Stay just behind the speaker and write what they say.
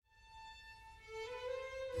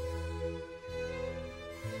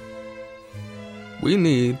We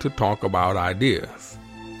need to talk about ideas,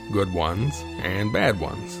 good ones and bad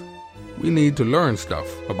ones. We need to learn stuff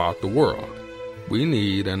about the world. We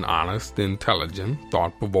need an honest, intelligent,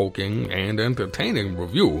 thought-provoking, and entertaining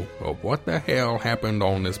review of what the hell happened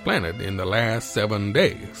on this planet in the last 7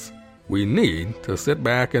 days. We need to sit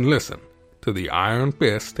back and listen to the Iron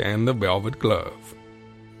Fist and the Velvet Glove.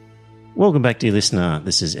 Welcome back, dear listener.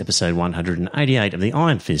 This is episode 188 of the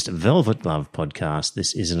Iron Fist Velvet Glove podcast.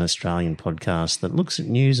 This is an Australian podcast that looks at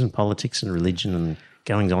news and politics and religion and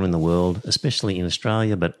goings on in the world, especially in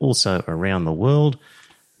Australia, but also around the world.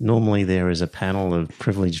 Normally there is a panel of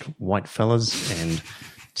privileged white fellas, and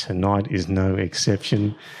tonight is no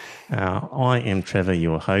exception. I am Trevor,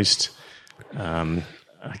 your host.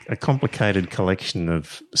 A complicated collection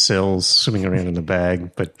of cells swimming around in a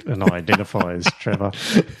bag, and I identify as Trevor.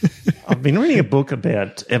 I've been reading a book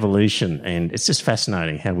about evolution, and it's just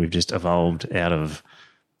fascinating how we've just evolved out of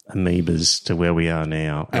amoebas to where we are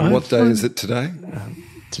now. And what day is it today?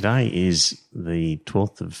 Today is the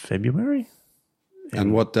 12th of February.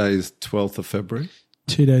 And what day is 12th of February?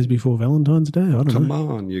 2 days before Valentine's Day. I don't know. Come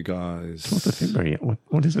on, you guys. 12th of February.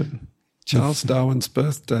 What is it? Charles Darwin's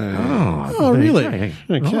birthday. Oh, really? Okay.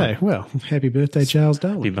 Right. Well, happy birthday, Charles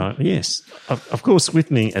Darwin. Yes. Of course,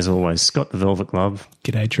 with me, as always, Scott the Velvet Glove.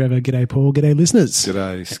 G'day, Trevor. G'day, Paul. G'day, listeners.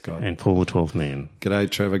 G'day, Scott. And Paul the 12th man. G'day,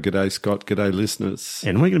 Trevor. G'day, Scott. G'day, listeners.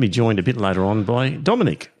 And we're going to be joined a bit later on by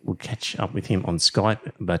Dominic. We'll catch up with him on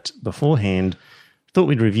Skype. But beforehand, thought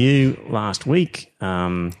we'd review last week.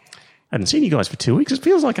 I hadn't seen you guys for 2 weeks. It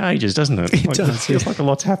feels like ages, doesn't it? It does. It feels like a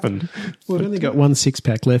lot's happened. Well, we've only got one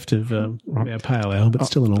six-pack left of our pale ale, but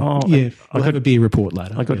still in all. I have a beer report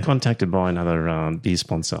later. I got contacted by another beer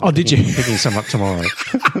sponsor. Oh, did you? Picking some up tomorrow.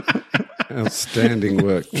 Outstanding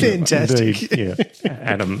work. Fantastic. Indeed, yeah.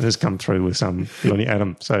 Adam has come through with some. Good on you,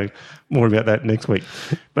 Adam. So more about that next week.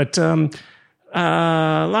 But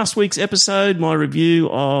last week's episode, my review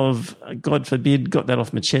of God Forbid, got that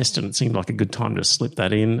off my chest, and it seemed like a good time to slip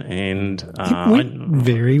that in. And it went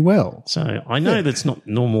very well. So I know that's not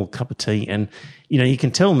normal cup of tea, and you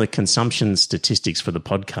can tell in the consumption statistics for the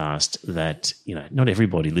podcast that not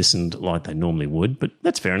everybody listened like they normally would, but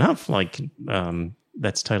that's fair enough. Like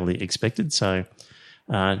that's totally expected. So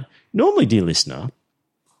normally, dear listener,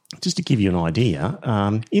 just to give you an idea,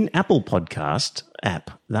 in Apple Podcast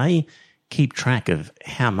app, they keep track of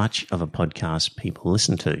how much of a podcast people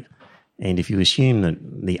listen to. And if you assume that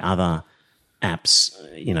the other apps,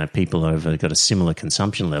 people have got a similar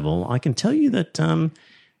consumption level, I can tell you that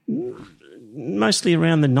mostly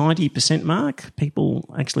around the 90% mark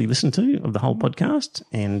people actually listen to of the whole podcast.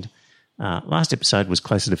 And last episode was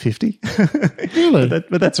closer to 50. Really?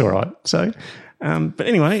 but that's all right. So, but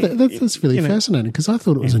anyway, that's really fascinating because I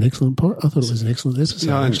thought it was an excellent part. I thought it was an excellent episode.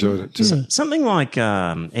 No, I enjoyed it too. Yeah. Something like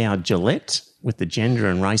our Gillette with the gender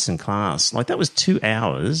and race and class, like that was 2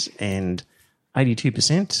 hours and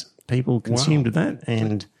 82% people consumed that,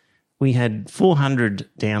 and we had 400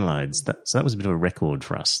 downloads. So that was a bit of a record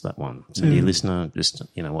for us, that one. So dear listener, just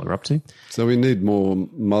what we're up to. So we need more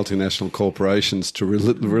multinational corporations to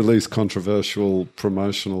release controversial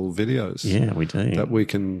promotional videos. Yeah, we do. That we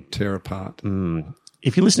can tear apart.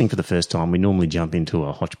 If you're listening for the first time, we normally jump into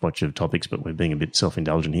a hodgepodge of topics, but we're being a bit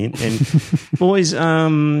self-indulgent here. And boys,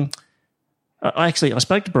 I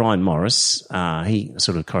spoke to Brian Morris. He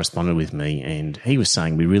sort of corresponded with me, and he was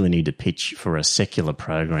saying we really need to pitch for a secular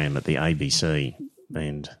program at the ABC.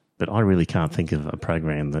 But I really can't think of a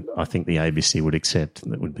program that I think the ABC would accept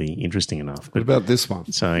that would be interesting enough. But, what about this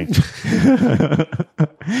one? So,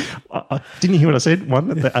 didn't you hear what I said? One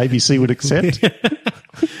that the ABC would accept? I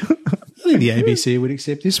think the ABC would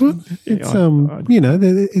accept this one. It's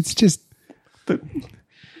it's just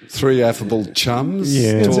three affable chums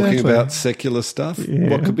talking about secular stuff. Yeah.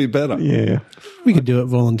 What could be better? Yeah, we could do it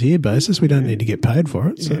volunteer basis. We don't need to get paid for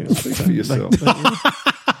it. So. Yeah, speak for yourself.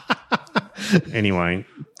 Anyway,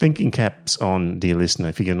 thinking caps on, dear listener,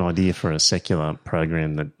 if you get an idea for a secular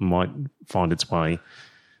program that might find its way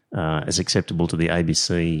as acceptable to the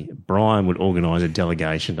ABC, Brian would organise a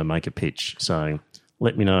delegation to make a pitch. So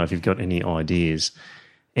let me know if you've got any ideas.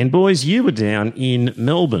 And boys, you were down in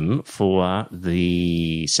Melbourne for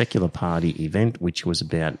the Secular Party event, which was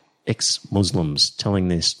about ex-Muslims telling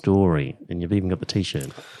their story, and you've even got the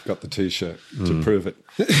T-shirt. Got the T-shirt to prove it.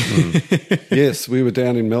 Yes, we were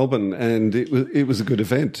down in Melbourne, and it was a good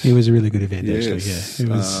event. It was a really good event, actually. Yeah, it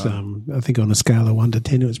was. I think on a scale of 1 to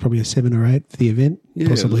 10, it was probably a 7 or 8 for the event,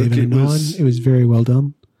 possibly even a 9. It was very well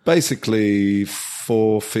done. Basically,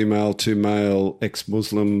 4 female, 2 male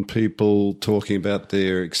ex-Muslim people talking about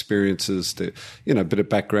their experiences, a bit of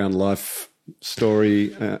background life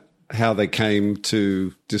story. how they came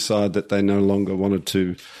to decide that they no longer wanted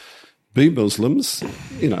to be Muslims,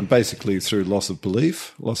 basically through loss of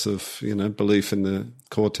belief, belief in the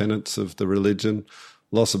core tenets of the religion,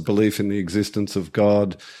 loss of belief in the existence of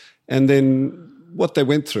God, and then what they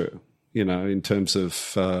went through, in terms of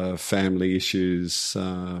family issues,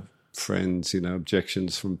 friends,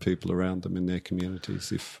 objections from people around them in their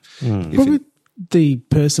communities. The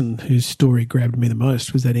person whose story grabbed me the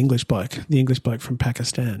most was that English bloke, the English bloke from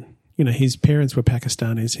Pakistan. His parents were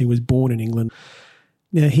Pakistanis. He was born in England.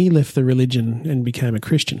 Now, he left the religion and became a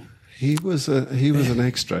Christian. He was an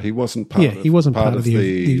extra. He wasn't part of, he wasn't part of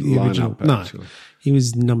the lineup, original. actually. No, he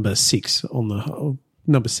was number 6 on the whole,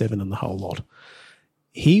 number 7 on the whole lot.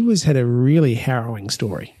 He had a really harrowing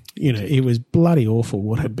story. It was bloody awful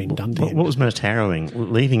what had been done to him. What was most harrowing,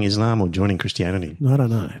 leaving Islam or joining Christianity? I don't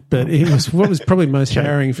know, but what was probably most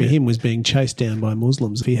harrowing for him was being chased down by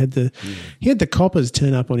Muslims. He had the coppers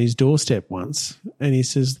turn up on his doorstep once, and he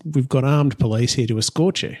says, "We've got armed police here to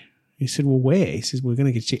escort you." He said, "Well, where?" He says, "We're going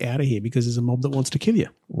to get you out of here because there's a mob that wants to kill you."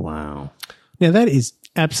 Wow. Now that is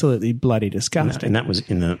absolutely bloody disgusting. And that was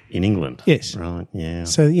in England. Yes. Right. Yeah.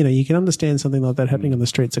 So you can understand something like that happening on the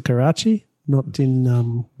streets of Karachi. Not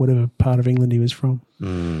in whatever part of England he was from.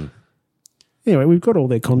 Mm. Anyway, we've got all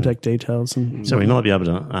their contact details. So we might be able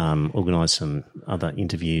to organise some other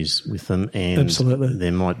interviews with them. And absolutely.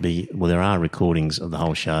 There might be, there are recordings of the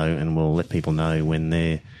whole show, and we'll let people know when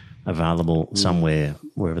they're available somewhere,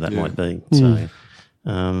 wherever that might be. So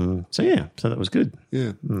that was good.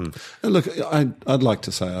 Yeah. And look, I'd like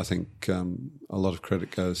to say I think a lot of credit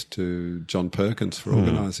goes to John Perkins for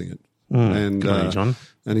organising it. And John.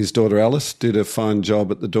 And his daughter Alice did a fine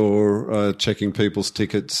job at the door, checking people's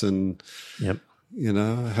tickets and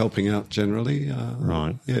helping out generally.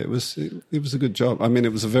 Right. Yeah, it was a good job. I mean,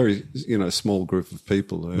 it was a very small group of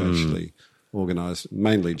people who actually organised,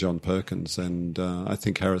 mainly John Perkins, and I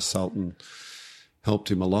think Harris Sultan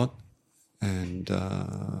helped him a lot. And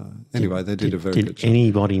anyway, they did a very good job. Did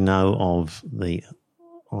anybody know of the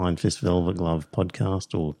Iron Fist Velvet Glove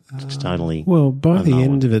podcast, or it's totally well, by the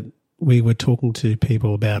end of it, we were talking to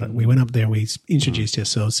people about it. We went up there and we introduced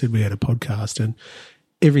ourselves, said we had a podcast, and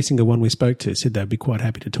every single one we spoke to said they'd be quite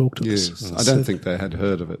happy to talk to us. Yes, I don't think they had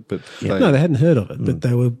heard of it, but they hadn't heard of it, but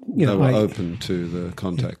they were, they were open to the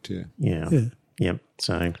contact. Yeah.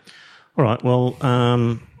 So, all right. Well,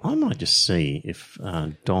 I might just see if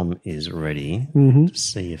Dom is ready to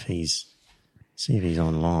see if he's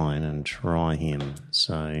online and try him.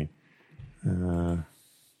 So.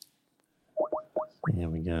 Here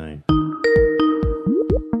we go.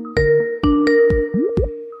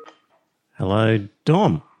 Hello,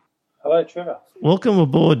 Dom. Hello, Trevor. Welcome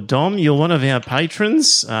aboard, Dom. You're one of our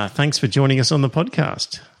patrons. Thanks for joining us on the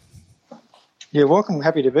podcast. You're welcome.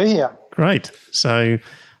 Happy to be here. Great. So,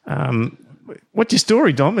 what's your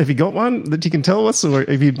story, Dom? Have you got one that you can tell us, or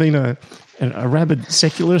have you been a rabid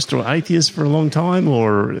secularist or atheist for a long time,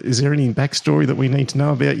 or is there any backstory that we need to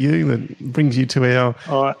know about you that brings you to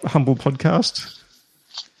our humble podcast?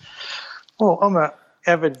 Well, I'm an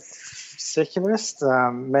avid secularist,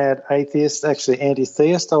 mad atheist, actually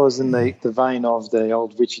anti-theist. I was in the vein of the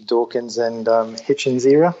old Richard Dawkins and Hitchens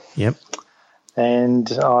era. Yep.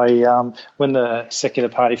 And I, when the secular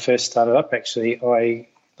party first started up, actually, I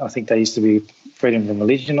think they used to be Freedom from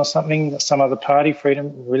Religion or something, some other party,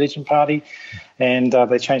 Freedom Religion Party, and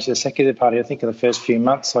they changed to the secular party. I think in the first few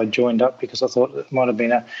months I joined up because I thought it might have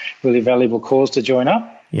been a really valuable cause to join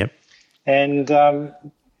up. Yep. And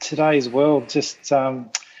today's world just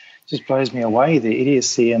blows me away, the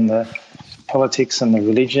idiocy and the politics and the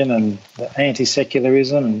religion and the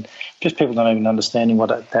anti-secularism, and just people not even understanding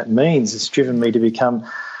what that means. It's driven me to become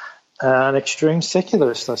an extreme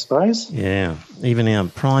secularist, I suppose. Yeah. Even our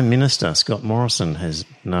Prime Minister, Scott Morrison, has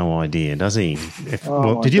no idea, does he?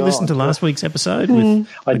 Did you listen to last week's episode?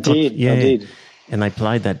 I did. And they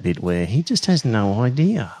played that bit where he just has no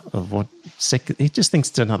idea of what he just thinks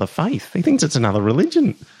it's another faith. He thinks it's another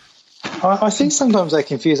religion. I think sometimes they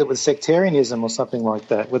confuse it with sectarianism or something like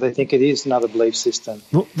that, where they think it is another belief system.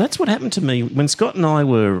 Well, that's what happened to me when Scott and I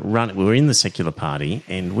we were in the secular party,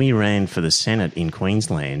 and we ran for the Senate in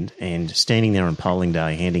Queensland, and standing there on polling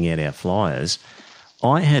day handing out our flyers,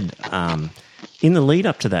 I had, in the lead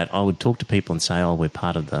up to that, I would talk to people and say, oh, we're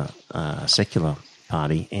part of the secular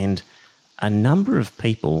party, and a number of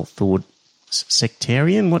people thought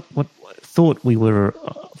sectarian, thought we were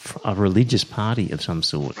a religious party of some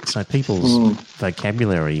sort. So people's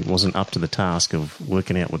vocabulary wasn't up to the task of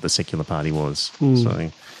working out what the secular party was.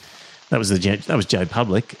 So That was Joe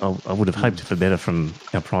Public. I would have hoped for better from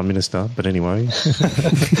our Prime Minister, but anyway.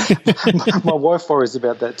 My wife worries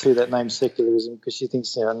about that too, that name secularism, because she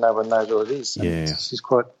thinks no one knows what it is. And she's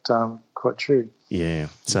quite true. Yeah.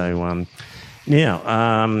 So now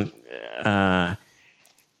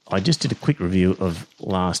I just did a quick review of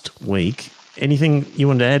last week. Anything you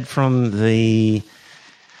want to add from my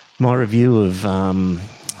review of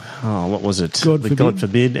what was it? God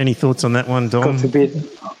forbid. Any thoughts on that one, Dom? God forbid.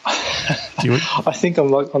 I think I'm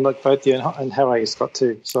like both you and how are you, Scott,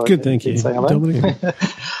 too. So good, thank you, say hello. Dominic.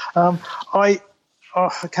 I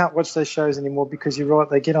can't watch those shows anymore because you're right.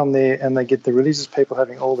 They get on there and they get the religious people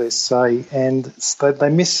having all their say, and they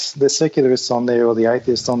miss the secularists on there or the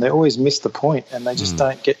atheists on there. Always miss the point, and they just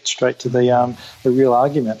don't get straight to the real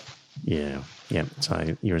argument. Yeah.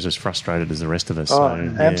 So you're as frustrated as the rest of us. Oh,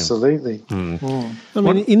 absolutely. I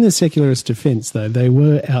mean, in the secularist defence, though, they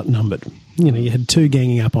were outnumbered. You had two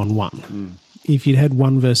ganging up on one. If you'd had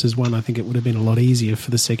 1 versus 1, I think it would have been a lot easier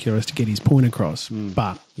for the secularist to get his point across.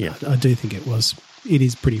 But I do think it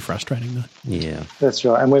is pretty frustrating, though. Yeah, that's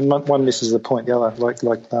right. And when one misses the point, the other, like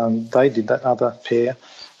they did, that other pair,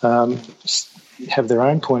 have their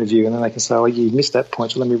own point of view, and then they can say, "Oh, you missed that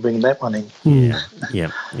point, so let me bring that one in."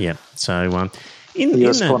 Yeah. So in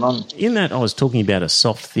that, I was talking about a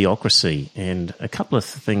soft theocracy, and a couple of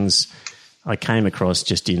things I came across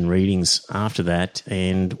just in readings after that,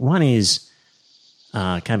 and one is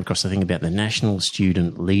I came across a thing about the National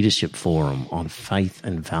Student Leadership Forum on Faith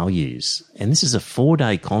and Values, and this is a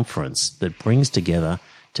 4-day conference that brings together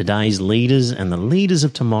today's leaders and the leaders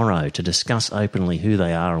of tomorrow to discuss openly who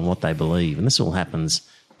they are and what they believe. And this all happens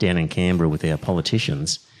down in Canberra with our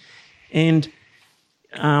politicians. And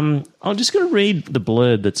I'm just going to read the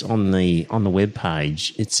blurb that's on the web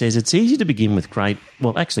page. It says it's easy to begin with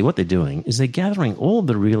actually what they're doing is they're gathering all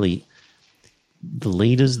the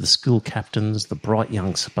leaders, the school captains, the bright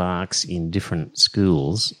young sparks in different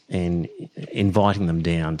schools and inviting them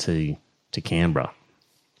down to Canberra,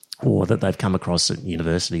 or that they've come across at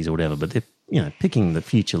universities or whatever, but they're picking the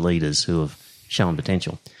future leaders who have shown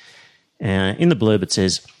potential. In the blurb it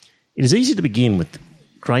says, it is easy to begin with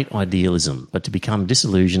great idealism, but to become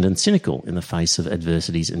disillusioned and cynical in the face of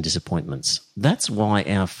adversities and disappointments. That's why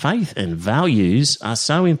our faith and values are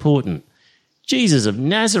so important. Jesus of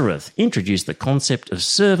Nazareth introduced the concept of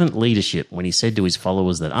servant leadership when he said to his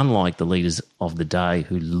followers that unlike the leaders of the day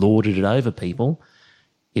who lorded it over people,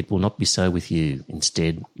 it will not be so with you.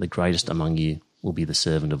 Instead, the greatest among you will be the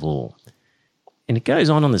servant of all. And it goes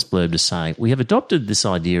on this blurb to say, we have adopted this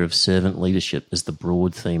idea of servant leadership as the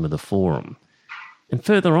broad theme of the forum. And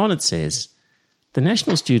further on it says, the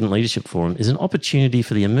National Student Leadership Forum is an opportunity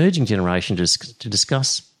for the emerging generation to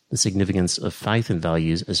discuss the significance of faith and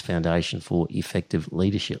values as foundation for effective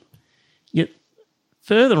leadership. Yet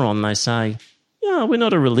further on they say, we're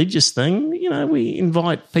not a religious thing. We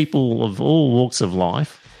invite people of all walks of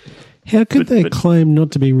life. How could they claim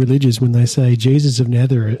not to be religious when they say Jesus of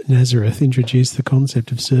Nazareth introduced the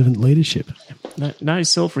concept of servant leadership? No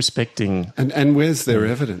self-respecting... And where's their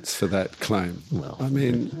evidence for that claim? Well, I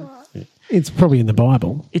mean... It's probably in the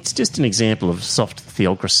Bible. It's just an example of soft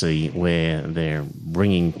theocracy where they're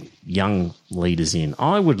bringing young leaders in.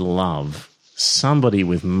 I would love somebody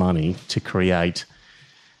with money to create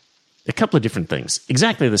a couple of different things.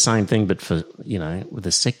 Exactly the same thing, but for, with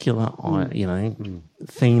a secular,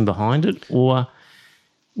 theme behind it. Or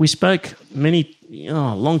we spoke a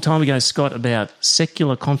long time ago, Scott, about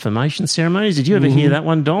secular confirmation ceremonies. Did you ever hear that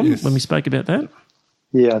one, Dom, when we spoke about that?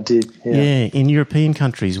 Yeah, I did. Yeah, in European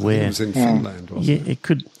countries where... It was in Finland, wasn't it? It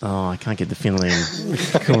could... Oh, I can't get the Finland...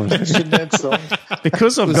 Song.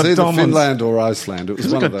 Because I've it was got either Dom Finland or Iceland. It was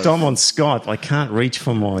because one I've of got those. Dom on Skype, I can't reach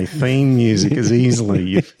for my theme music as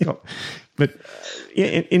easily. But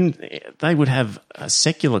they would have a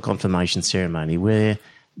secular confirmation ceremony where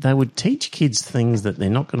they would teach kids things that they're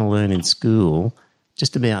not going to learn in school,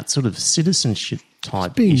 just about sort of citizenship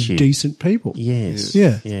type being issues. Decent people. Yes.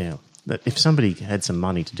 Yeah. That if somebody had some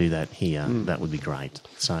money to do that here, that would be great.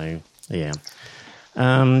 So, yeah.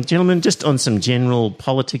 Gentlemen, just on some general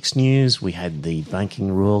politics news, we had the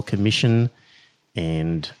Banking Royal Commission,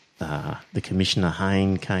 and the Commissioner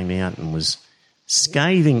Hayne came out and was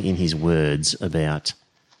scathing in his words about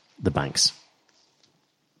the banks.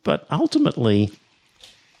 But ultimately,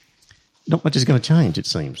 not much is going to change, it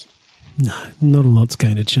seems. No, not a lot's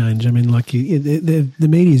going to change. I mean, the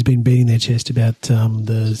media's been beating their chest about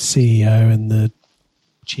the CEO and the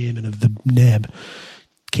chairman of the NAB.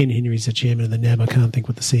 Ken Henry's the chairman of the NAB. I can't think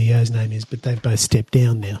what the CEO's name is, but they've both stepped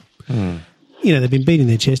down now. They've been beating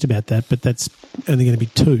their chest about that, but that's only going to be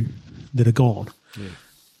 2 that are gone. Yeah.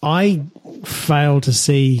 I fail to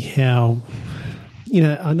see how,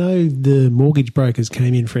 I know the mortgage brokers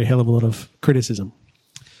came in for a hell of a lot of criticism,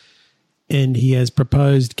 and he has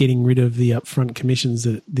proposed getting rid of the upfront commissions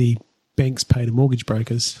that the banks pay to mortgage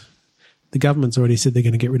brokers. The government's already said they're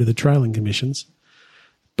going to get rid of the trailing commissions.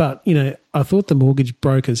 But, I thought the mortgage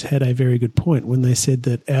brokers had a very good point when they said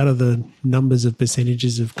that out of the numbers of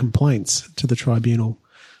percentages of complaints to the tribunal,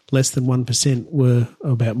 less than 1% were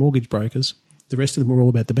about mortgage brokers. The rest of them were all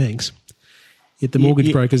about the banks. Yet the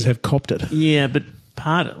mortgage brokers have copped it. Yeah, but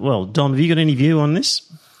Dom, have you got any view on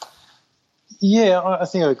this? Yeah, I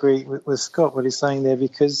think I agree with Scott, what he's saying there,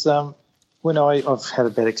 because when I've had a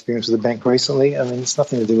bad experience with the bank recently, I mean, it's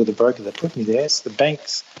nothing to do with the broker that put me there. It's the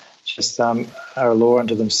banks just are a law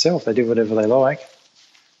unto themselves. They do whatever they like.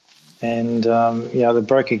 And, the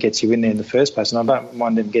broker gets you in there in the first place. And I don't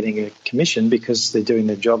mind them getting a commission because they're doing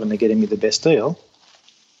their job and they're getting me the best deal.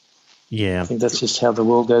 Yeah. I think that's just how the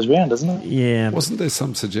world goes round, doesn't it? Yeah. Wasn't there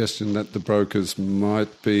some suggestion that the brokers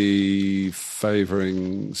might be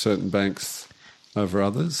favouring certain banks over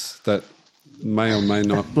others that may or may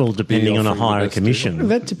not? Well, depending on a higher commission. Well,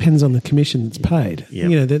 that depends on the commission that's paid.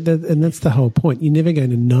 Yep. And that's the whole point. You're never going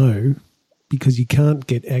to know because you can't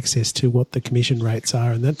get access to what the commission rates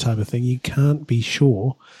are and that type of thing. You can't be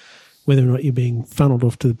sure whether or not you're being funneled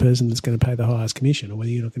off to the person that's going to pay the highest commission or whether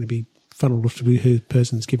you're not going to be funneled off to the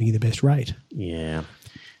person that's giving you the best rate. Yeah.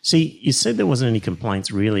 See, you said there wasn't any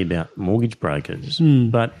complaints really about mortgage brokers,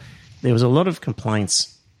 but there was a lot of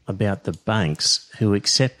complaints about the banks who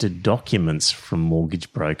accepted documents from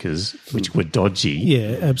mortgage brokers which were dodgy.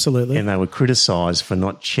 Yeah, absolutely. And they were criticised for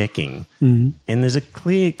not checking. And there's a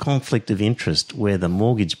clear conflict of interest where the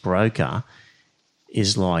mortgage broker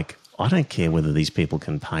is like, I don't care whether these people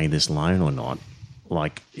can pay this loan or not.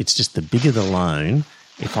 Like, it's just the bigger the loan,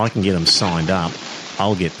 if I can get them signed up,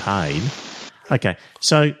 I'll get paid. Okay,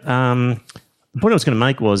 so the point I was going to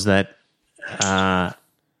make was that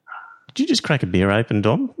did you just crack a beer open,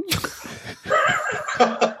 Dom?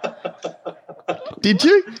 Did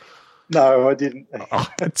you? No, I didn't. Oh,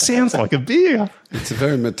 it sounds like a beer. It's a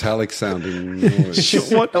very metallic sounding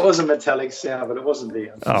noise. What? It was a metallic sound, but it wasn't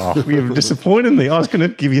beer. Oh, you've disappointed me. I was going to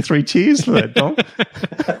give you 3 cheers for that, Dom.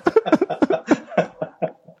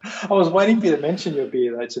 I was waiting for you to mention your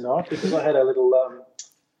beer though tonight because I had a little,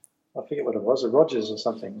 I forget what it was, a Rogers or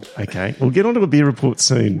something. Okay, we'll get onto a beer report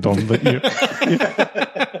soon, Dom, but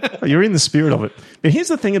you're in the spirit of it. But here's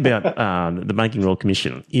the thing about the Banking Royal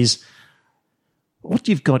Commission is what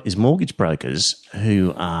you've got is mortgage brokers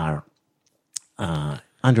who are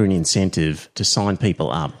under an incentive to sign people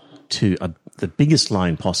up to the biggest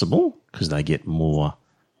loan possible because they get more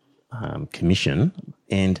commission,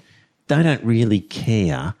 and they don't really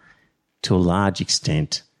care to a large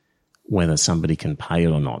extent whether somebody can pay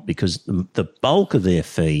it or not because the bulk of their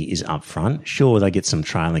fee is upfront. Sure, they get some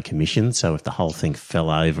trailing commission, so if the whole thing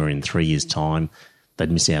fell over in 3 years' time,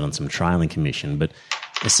 they'd miss out on some trailing commission. But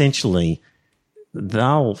essentially,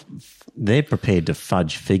 they're prepared to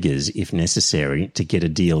fudge figures if necessary to get a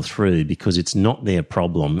deal through because it's not their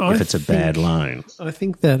problem if it's a bad loan. I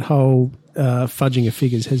think that whole fudging of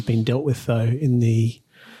figures has been dealt with, though, in the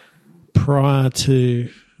prior to,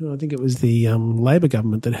 I think it was the Labor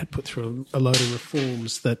government that had put through a load of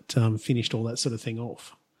reforms that finished all that sort of thing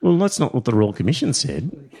off. Well, that's not what the Royal Commission said.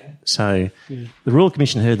 Okay. So the Royal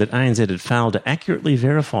Commission heard that ANZ had failed to accurately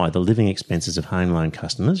verify the living expenses of home loan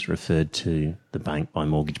customers referred to the bank by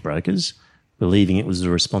mortgage brokers, believing it was the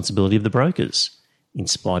responsibility of the brokers, in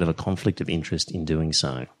spite of a conflict of interest in doing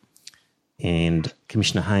so. And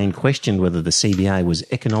Commissioner Hayne questioned whether the CBA was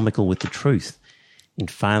economical with the truth in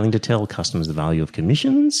failing to tell customers the value of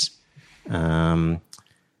commissions. Heard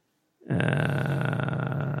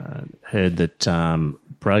that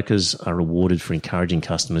brokers are rewarded for encouraging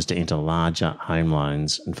customers to enter larger home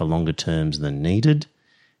loans and for longer terms than needed.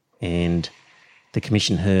 And the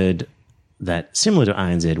Commission heard that, similar to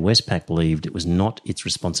ANZ, Westpac believed it was not its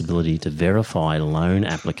responsibility to verify loan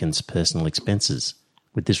applicants' personal expenses,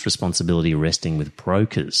 with this responsibility resting with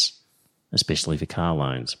brokers, especially for car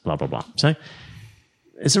loans, blah, blah, blah. So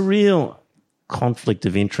there's a real conflict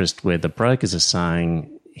of interest where the brokers are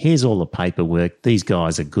saying, here's all the paperwork, these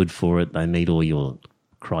guys are good for it, they meet all your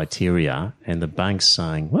criteria, and the bank's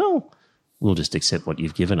saying, well, we'll just accept what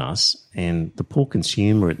you've given us, and the poor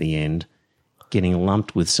consumer at the end getting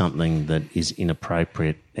lumped with something that is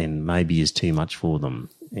inappropriate and maybe is too much for them.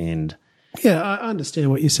 And yeah, I understand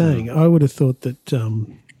what you're saying. I would have thought that the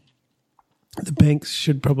banks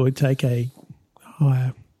should probably take a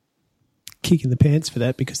higher kick in the pants for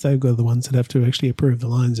that because they've got the ones that have to actually approve the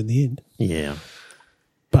loans in the end. yeah.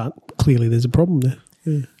 But clearly there's a problem there.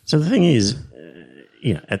 Yeah. So the thing is,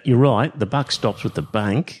 you're right. The buck stops with the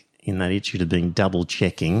bank in that it should have been double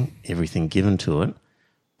checking everything given to it.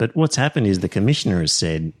 But what's happened is the commissioner has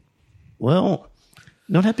said, well,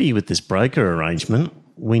 not happy with this broker arrangement.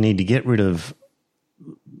 We need to get rid of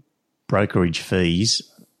brokerage fees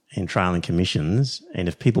and trailing commissions. And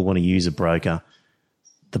if people want to use a broker,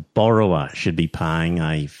 the borrower should be paying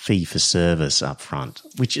a fee for service up front,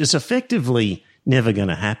 which is effectively never going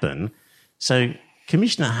to happen. So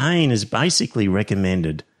Commissioner Hayne has basically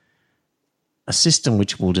recommended a system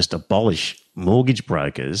which will just abolish mortgage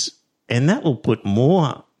brokers, and that will put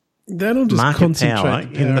more that'll just market concentrate power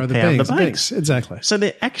in the power of the banks. Exactly. So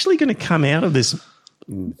they're actually going to come out of this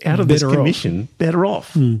commission better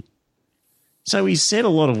off. So he's said a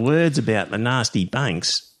lot of words about the nasty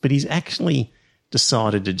banks, but he's actually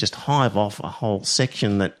decided to just hive off a whole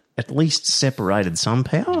section that at least separated some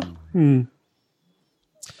power. And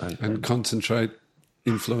concentrate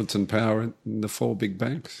influence and power in the 4 big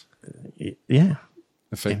banks. Yeah.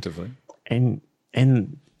 Effectively. And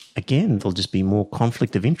again, there'll just be more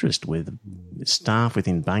conflict of interest where the staff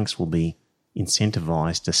within banks will be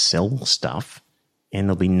incentivised to sell stuff and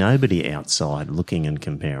there'll be nobody outside looking and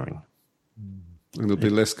comparing. And it'll be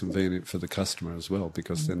less convenient for the customer as well,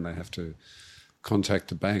 because then they have to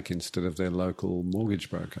contact a bank instead of their local mortgage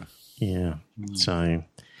broker. Yeah. So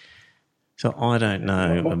I don't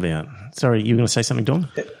know about... Sorry, you were going to say something,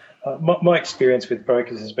 Don? My experience with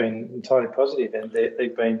brokers has been entirely positive, and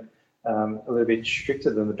they've been a little bit stricter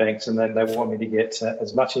than the banks, and then they want me to get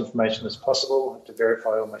as much information as possible. I have to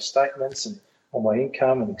verify all my statements and all my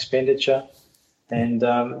income and expenditure. And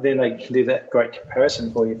then they can do that great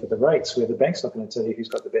comparison for you for the rates, where the bank's not going to tell you who's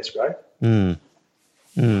got the best rate.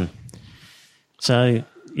 So,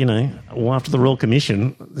 after the Royal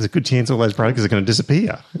Commission, there's a good chance all those brokers are going to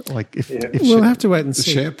disappear. We'll have to wait and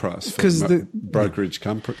see. The share price for brokerage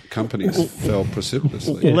companies fell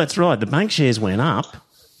precipitously. Well, that's right. The bank shares went up.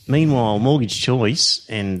 Meanwhile, Mortgage Choice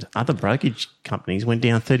and other brokerage companies went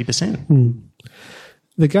down 30%.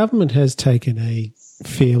 The government has taken a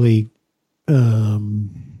fairly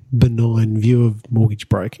benign view of mortgage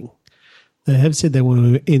broking. They have said they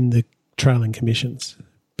want to end the trailing commissions,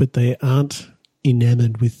 but they aren't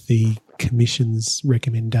enamoured with the Commission's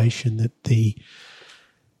recommendation that the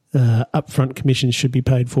upfront commissions should be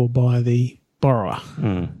paid for by the borrower,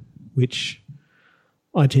 which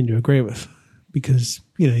I tend to agree with, because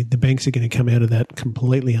the banks are going to come out of that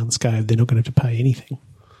completely unscathed. They're not going to have to pay anything.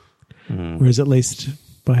 Whereas at least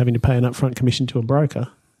by having to pay an upfront commission to a broker,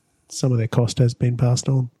 some of their cost has been passed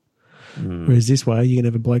on. Whereas this way, you're going to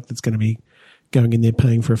have a bloke that's going to be going in there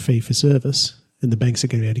paying for a fee for service, and the banks are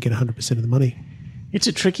going to be able to get 100% of the money. It's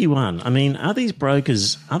a tricky one. I mean, are these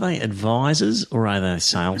brokers, are they advisors or are they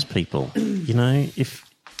salespeople?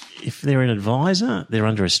 If they're an advisor, they're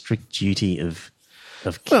under a strict duty of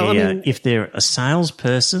care. Well, if they're a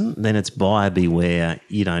salesperson, then it's buyer beware.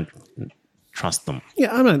 You don't trust them.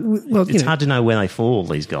 Yeah, I mean, it's hard to know where they fall,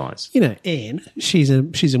 these guys. Anne, she's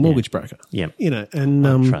a mortgage broker. Yeah. And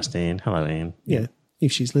I trust Anne. Hello, Anne. Yeah,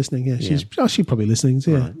 if she's listening, she's probably listening.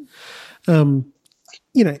 Yeah.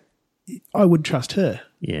 Right. I would trust her.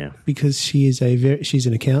 Yeah. Because she's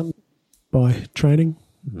an accountant by training.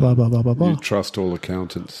 Blah blah blah blah blah. You trust all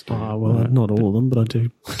accountants? Not all of them, but I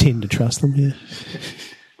do tend to trust them. Yeah.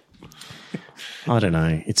 I don't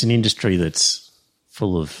know. It's an industry that's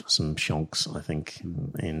full of some shonks, I think,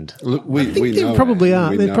 and look, we there know probably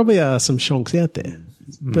are. There probably are some shonks out there,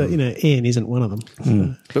 but Anne isn't one of them.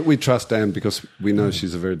 So. But we trust Anne because we know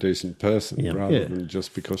she's a very decent person, rather than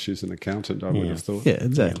just because she's an accountant. I would have thought. Yeah,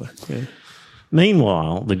 exactly. Yeah.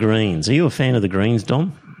 Meanwhile, the Greens. Are you a fan of the Greens,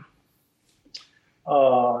 Dom?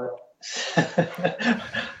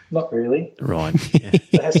 Not really. Right. Yeah.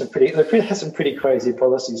 They have some pretty crazy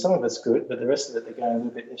policies. Some of it's good, but the rest of it, they're going a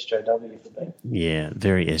little bit SJW for me. Yeah,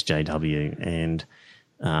 very SJW. And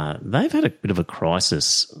they've had a bit of a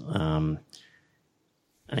crisis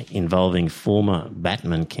involving former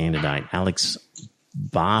Batman candidate Alex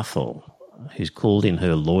Barthel, who's called in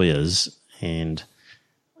her lawyers and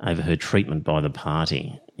over her treatment by the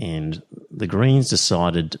party. And the Greens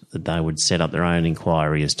decided that they would set up their own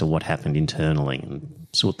inquiry as to what happened internally and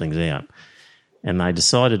sort things out. And they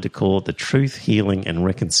decided to call it the Truth, Healing and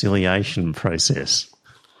Reconciliation Process.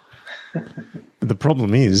 The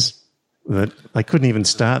problem is that they couldn't even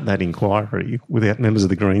start that inquiry without members of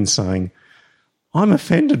the Greens saying, I'm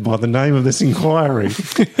offended by the name of this inquiry.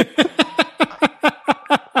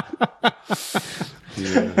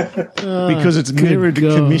 because it's good mirrored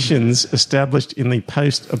God. commissions established in the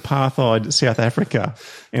post-apartheid South Africa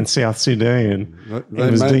and South Sudan. They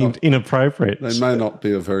It was may deemed not- inappropriate. They may not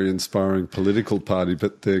be a very inspiring political party,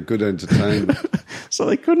 but they're good entertainment. So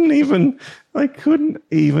they couldn't even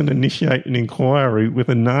initiate an inquiry with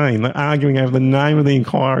a name. They're arguing over the name of the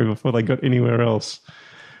inquiry before they got anywhere else.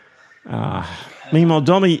 Meanwhile,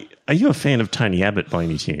 Dommy, are you a fan of Tony Abbott by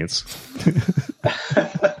any chance?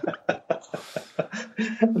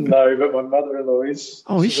 No, but my mother-in-law is.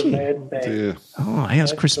 Oh, is She's she? a mad fan. Yeah. Oh,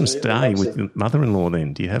 how's Christmas Absolutely Day loves with it. your mother-in-law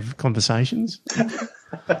then? Do you have conversations?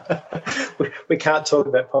 We can't talk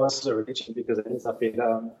about politics or religion because it ends up in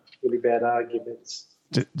really bad arguments.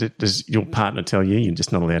 Does your partner tell you you're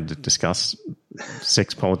just not allowed to discuss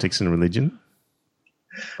sex, politics and religion?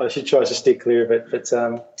 Well, she tries to stick clear of it, but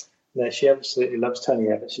no, she absolutely loves Tony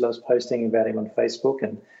Abbott. She loves posting about him on Facebook,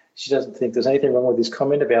 and she doesn't think there's anything wrong with his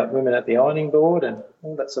comment about women at the ironing board and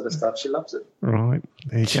all that sort of stuff. She loves it. Right.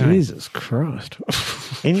 There you go. Jesus Christ.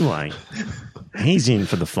 Anyway, he's in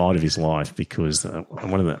for the fight of his life because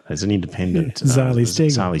as an independent, Zali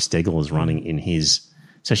Steggall. Zali Steggall is running in his.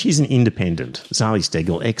 So she's an independent. Zali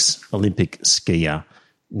Steggall, ex-Olympic skier,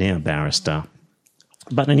 now barrister,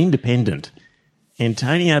 but an independent. And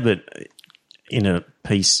Tony Abbott, in a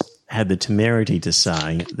piece, had the temerity to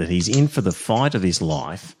say that he's in for the fight of his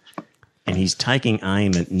life and he's taking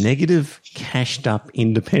aim at negative, cashed-up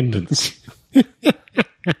independence.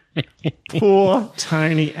 Poor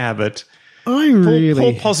Tony Abbott.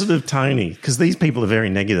 Poor positive Tony, because these people are very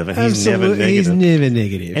negative and he's never negative. He's never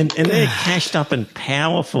negative. And they're cashed up and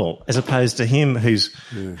powerful as opposed to him who's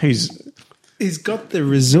He's got the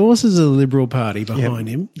resources of the Liberal Party behind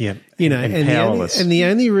him. Yeah. You know, And powerless. The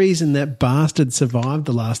only reason that bastard survived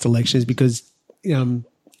the last election is because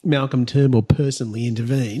Malcolm Turnbull personally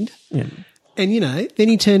intervened. Yeah. And, then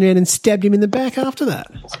he turned around and stabbed him in the back after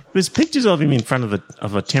that. There's pictures of him in front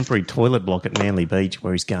of a temporary toilet block at Manly Beach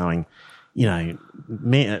where he's going,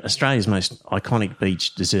 Australia's most iconic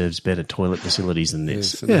beach deserves better toilet facilities than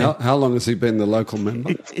this. Yes. And how long has he been the local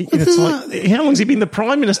member? It's like, how long has he been the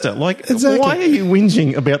Prime Minister? Like, Exactly. Why are you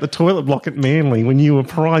whinging about the toilet block at Manly when you were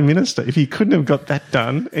Prime Minister? If you couldn't have got that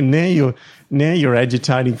done, and now you're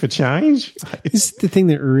agitating for change. It's the thing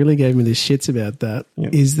that really gave me the shits about that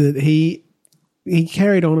is that he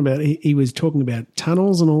carried on about, he was talking about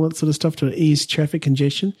tunnels and all that sort of stuff to ease traffic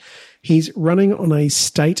congestion. He's running on a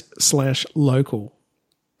state/local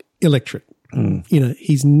electorate.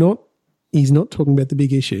 He's not talking about the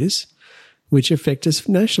big issues which affect us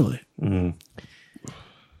nationally. I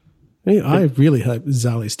really hope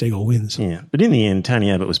Zali Steggall wins. Yeah, but in the end, Tony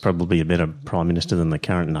Abbott was probably a better Prime Minister than the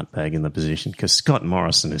current nutbag in the position because Scott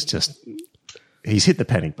Morrison is he's hit the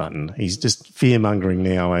panic button. He's just fear-mongering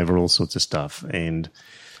now over all sorts of stuff. And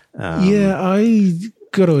I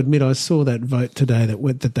got to admit, I saw that vote today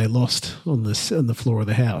that they lost on the floor of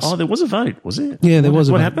the House. Oh, there was a vote, was it? Yeah, there was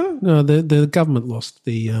a vote. vote. What happened? No, the government lost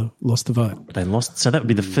the vote. They lost. So that would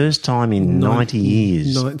be the first time in 90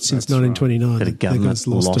 years Since 1929 that a government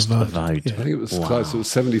lost a vote. I think it was close. It was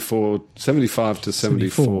 75 to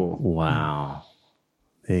 74. Wow.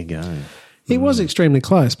 There you go. It was extremely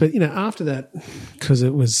close, but after that, because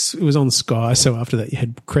it was on Sky, so after that you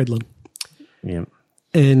had Credlin. Yeah.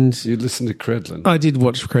 And you listened to Credlin? I did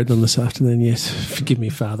watch Credlin this afternoon, yes. Forgive me,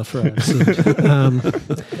 Father, for our sin.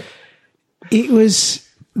 It was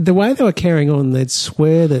the way they were carrying on, they'd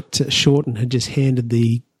swear that Shorten had just handed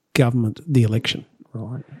the government the election.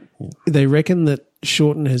 Right. Yeah. They reckon that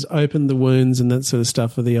Shorten has opened the wounds and that sort of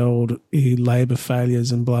stuff for the old Labor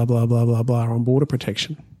failures and blah, blah, blah, blah, blah on border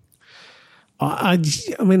protection. I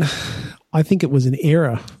mean, I think it was an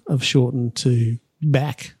error of Shorten to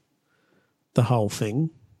back the whole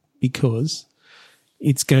thing because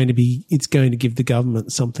it's going to give the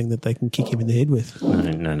government something that they can kick him in the head with.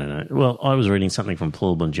 No. Well, I was reading something from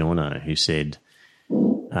Paul Bongiorno who said,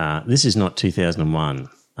 this is not 2001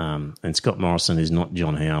 and Scott Morrison is not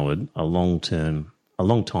John Howard, a long-time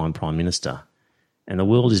Prime Minister, and the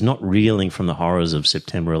world is not reeling from the horrors of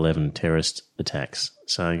September 11 terrorist attacks.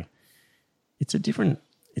 So it's a different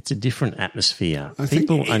atmosphere.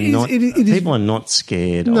 People are not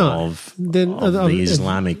scared of the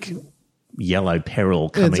Islamic yellow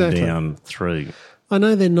peril coming down through. I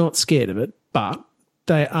know they're not scared of it, but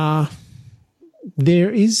they are.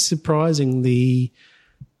 There is surprising the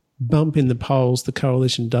bump in the polls the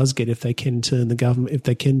coalition does get if they can turn the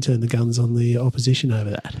guns on the opposition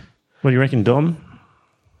over that. What do you reckon, Dom?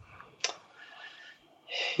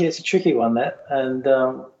 Yeah, it's a tricky one, that. And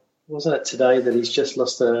wasn't it today that he's just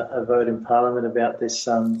lost a vote in Parliament about this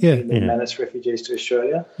Manus refugees to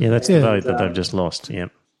Australia? Yeah, that's the vote that they've just lost, yeah.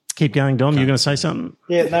 Keep going, Dom. You're going to say something?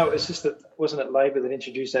 Yeah, no, it's just that wasn't it Labor that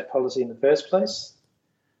introduced that policy in the first place?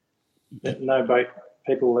 That no boat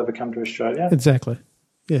people will ever come to Australia. Exactly.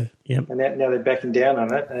 Yeah. Yep. And now they're backing down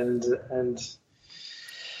on it, and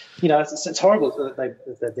it's horrible that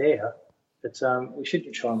they're there, but we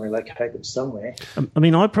should try and relocate them somewhere. I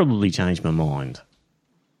mean, I probably changed my mind,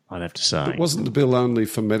 I'd have to say. But wasn't the bill only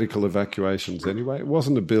for medical evacuations anyway? It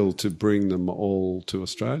wasn't a bill to bring them all to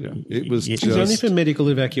Australia. It was Yes. just... It's only for medical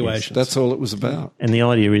evacuations. That's all it was about. And the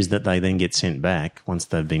idea is that they then get sent back once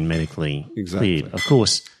they've been medically Exactly. cleared. Of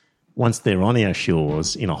course, once they're on our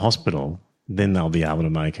shores in a hospital, then they'll be able to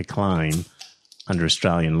make a claim under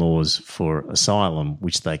Australian laws for asylum,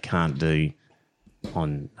 which they can't do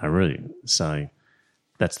on Nauru. So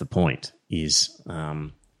that's the point, is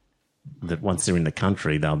that once they're in the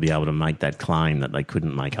country, they'll be able to make that claim that they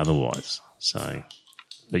couldn't make otherwise. So,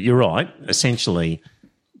 but you're right. Essentially,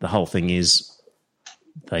 the whole thing is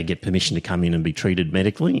they get permission to come in and be treated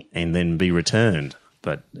medically and then be returned.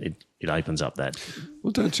 But it opens up that.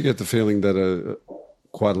 Well, don't you get the feeling that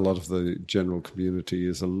quite a lot of the general community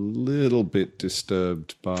is a little bit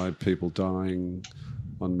disturbed by people dying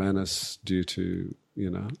on Manus due to,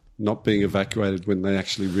 not being evacuated when they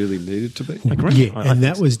actually really needed to be? Agree. Yeah, and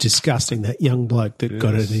that was disgusting, that young bloke that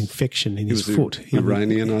got an infection in his foot.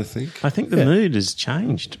 Iranian, I think. I think the mood has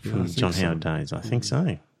changed from I think John so. Howard days. I think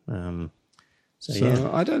so.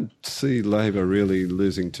 So I don't see Labor really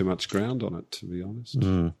losing too much ground on it, to be honest.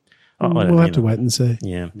 We'll have to wait and see.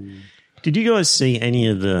 Yeah. Did you guys see any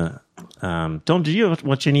of the Dom? Did you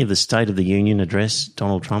watch any of the State of the Union address,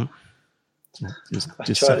 Donald Trump? Just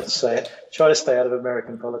Try to stay out of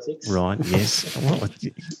American politics. right. Yes. Well,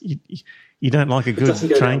 you don't like a good doesn't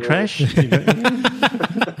go train down crash? You don't-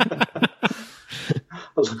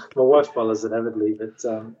 My wife follows it avidly, but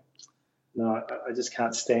no, I just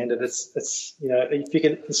can't stand it. It's if you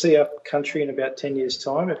can see our country in about 10 years'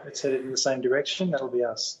 time, if it's headed in the same direction, that'll be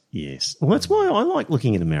us. Yes. Well, that's why I like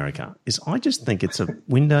looking at America, is I just think it's a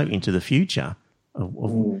window into the future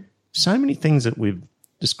of so many things that we've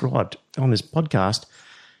described on this podcast.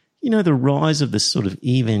 The rise of this sort of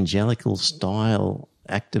evangelical style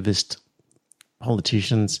activist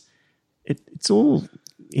politicians, it's all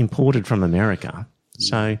imported from America.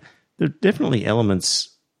 So there are definitely elements,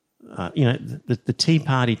 the Tea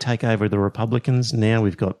Party takeover of the Republicans. Now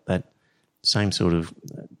we've got that same sort of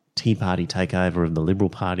Tea Party takeover of the Liberal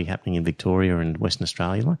Party happening in Victoria and Western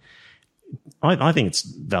Australia. I think it's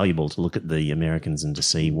valuable to look at the Americans and to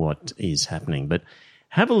see what is happening. But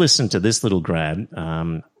have a listen to this little grab.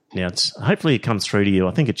 Now, hopefully it comes through to you.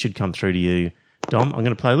 I think it should come through to you, Dom. I'm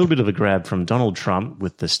going to play a little bit of a grab from Donald Trump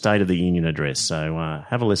with the State of the Union address. So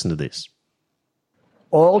have a listen to this.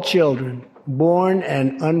 All children, born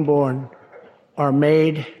and unborn, are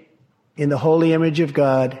made in the holy image of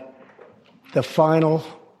God. The final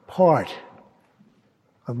part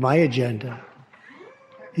of my agenda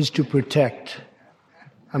is to protect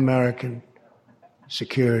American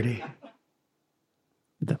security.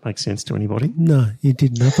 Did that make sense to anybody? No, he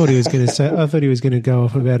didn't. I thought he was going to say. I thought he was going to go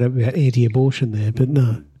off about anti-abortion there, but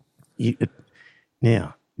no.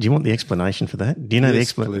 Now, do you want the explanation for that? Do you know the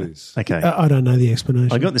explanation? Please. Okay. I don't know the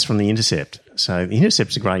explanation. I got this from The Intercept. So The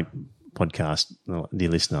Intercept's a great podcast, dear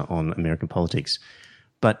listener, on American politics.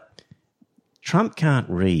 But Trump can't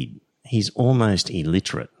read. He's almost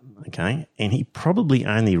illiterate, okay? And he probably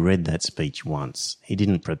only read that speech once. He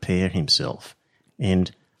didn't prepare himself.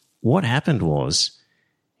 And what happened was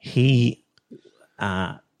it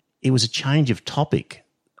was a change of topic,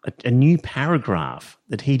 a new paragraph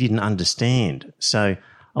that he didn't understand. So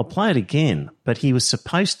I'll play it again, but he was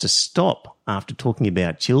supposed to stop after talking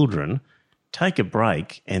about children, take a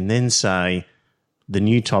break, and then say the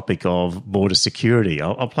new topic of border security.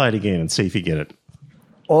 I'll play it again and see if you get it.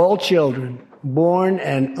 All children, born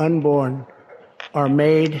and unborn, are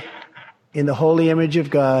made in the holy image of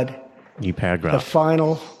God. New The paragraph.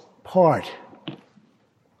 final part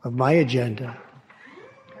of my agenda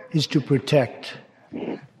is to protect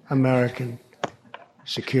American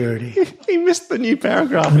security. He missed the new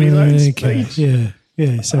paragraph in his own Okay, speech.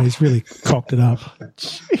 yeah. So he's really cocked it up.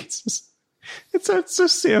 Jesus. It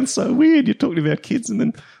just sounds so weird. You're talking about kids and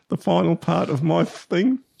then the final part of my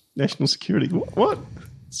thing, national security. What?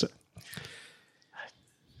 So,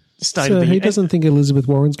 So he doesn't think Elizabeth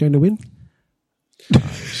Warren's going to win?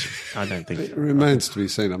 I don't think It so. remains to be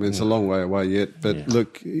seen. I mean, it's a long way away yet. But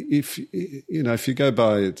look, if you go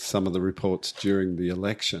by some of the reports during the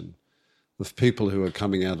election of people who are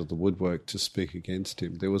coming out of the woodwork to speak against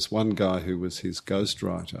him, there was one guy who was his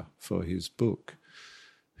ghostwriter for his book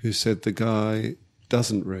who said the guy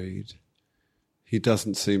doesn't read. He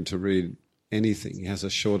doesn't seem to read anything. He has a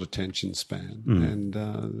short attention span, and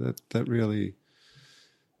that really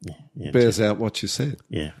bears out what you said.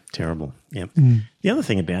 Yeah, terrible. Yeah. The other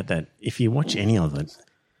thing about that, if you watch any of it,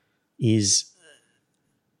 is,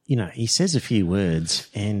 he says a few words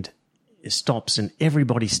and stops and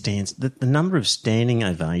everybody stands. The number of standing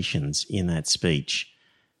ovations in that speech,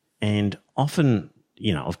 and often,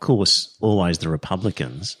 of course, always the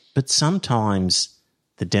Republicans, but sometimes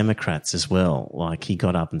the Democrats as well. Like he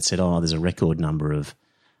got up and said, there's a record number of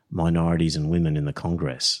minorities and women in the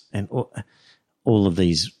Congress. And all of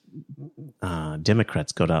these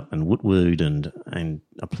Democrats got up and woot-wooed and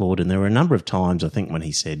applauded. And there were a number of times, I think, when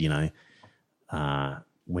he said,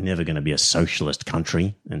 we're never going to be a socialist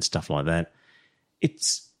country and stuff like that.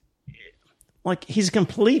 It's like he's a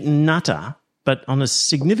complete nutter, but on a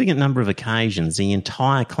significant number of occasions, the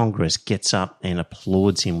entire Congress gets up and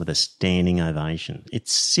applauds him with a standing ovation.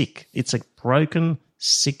 It's sick. It's a broken,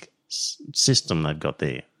 sick system they've got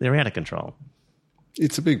there. They're out of control.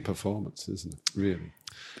 It's a big performance, isn't it, really?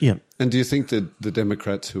 Yeah. And do you think that the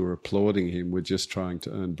Democrats who were applauding him were just trying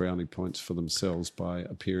to earn brownie points for themselves by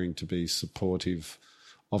appearing to be supportive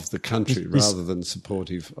of the country rather than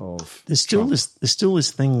supportive of there's still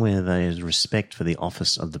this thing where there's respect for the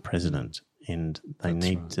office of the president, and they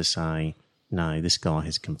need to say, no, this guy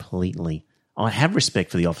has completely. I have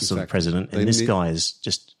respect for the office of the president, and this guy is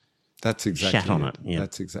just shat on it. Yeah.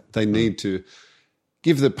 That's exactly. They need to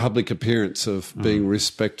give the public appearance of being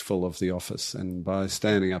respectful of the office, and by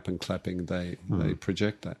standing up and clapping, they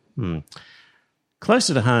project that.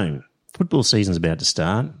 Closer to home, football season's about to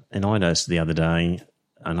start, and I noticed the other day,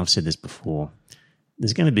 and I've said this before,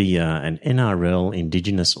 there's going to be an NRL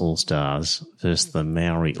Indigenous All-Stars versus the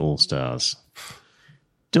Maori All-Stars.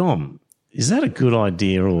 Dom, is that a good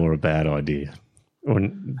idea or a bad idea? Or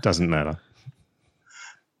it doesn't matter?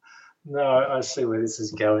 No, I see where this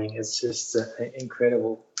is going. It's just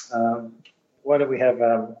incredible. Why don't we have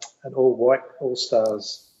an all-white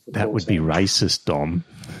All-Stars? That would be racist, Dom.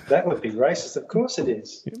 That would be racist. Of course it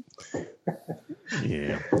is.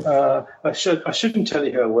 Yeah. I shouldn't tell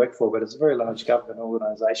you who I work for, but it's a very large government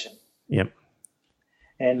organisation. Yep.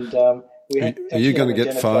 And are you going to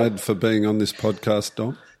get fired for being on this podcast,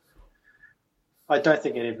 Dom? I don't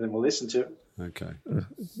think any of them will listen to it. Okay.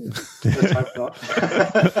 Let's hope not.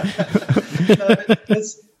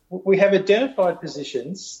 We have identified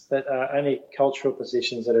positions that are only cultural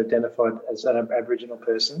positions that are identified as an Aboriginal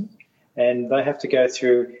person, and they have to go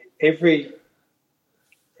through everything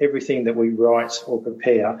that we write or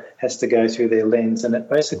prepare has to go through their lens, and it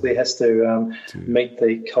basically has to meet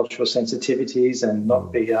the cultural sensitivities and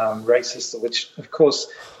not be racist, which, of course,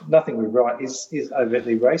 nothing we write is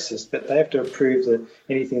overtly racist, but they have to approve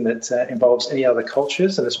anything that involves any other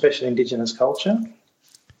cultures, and especially Indigenous culture.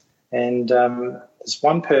 And there's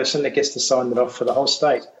one person that gets to sign it off for the whole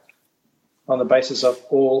state on the basis of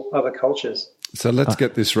all other cultures. So let's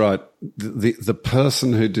get this right. The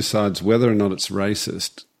person who decides whether or not it's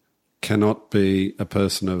racist cannot be a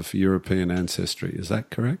person of European ancestry. Is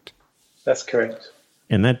that correct? That's correct.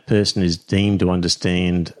 And that person is deemed to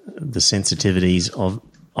understand the sensitivities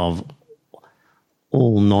of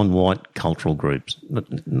all non-white cultural groups.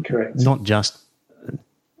 Correct. Not just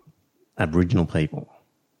Aboriginal people.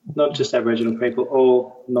 Not just Aboriginal people,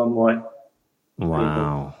 all non-white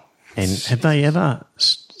Wow. People. And have they ever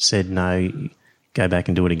said, no, go back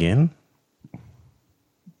and do it again?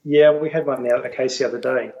 Yeah, we had a case the other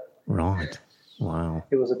day. Right. Wow.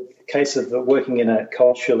 It was a case of working in a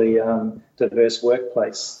culturally diverse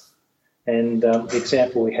workplace. And the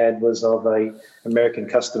example we had was of an American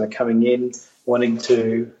customer coming in wanting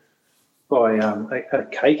to buy a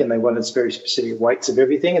cake, and they wanted very specific weights of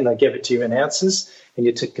everything, and they gave it to you in ounces, and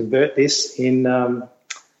you had to convert this into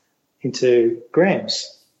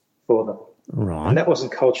grams for them. Right. And that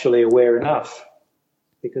wasn't culturally aware enough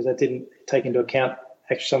because they didn't take into account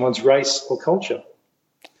actually someone's race or culture.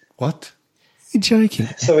 What? You're joking.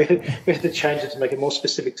 So we had to change it to make it more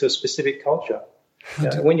specific to a specific culture.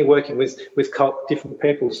 When you're working with different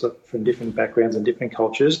people from different backgrounds and different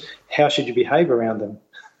cultures, how should you behave around them?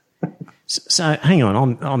 So hang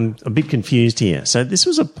on, I'm a bit confused here. So this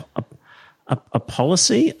was a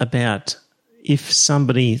policy about if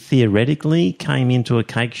somebody theoretically came into a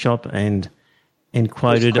cake shop and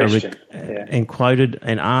quoted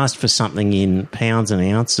and asked for something in pounds and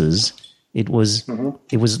ounces, it was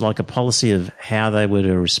like a policy of how they were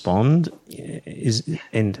to respond.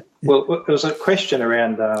 Well, it was a question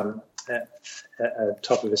around a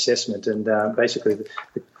type of assessment, and basically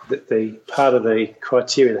the part of the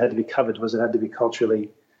criteria that had to be covered was it had to be culturally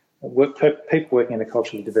people working in a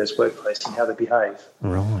culturally diverse workplace and how they behave.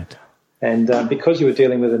 Right. And because you were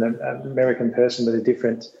dealing with an American person with a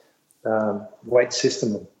different weight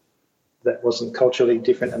system, that wasn't culturally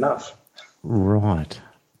different enough. Right.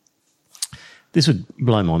 This would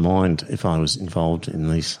blow my mind if I was involved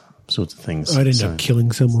in these sorts of things. I'd end up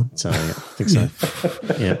killing someone. So, I think so.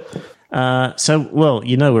 Yeah. Well,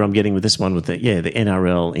 you know where I'm getting with this one with the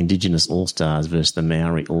NRL Indigenous All-Stars versus the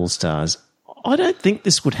Maori All-Stars. I don't think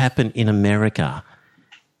this would happen in America.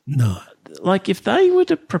 No. Like if they were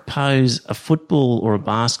to propose a football or a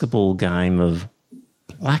basketball game of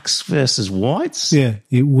blacks versus whites. Yeah,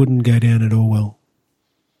 it wouldn't go down at all well.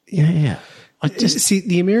 Yeah. See,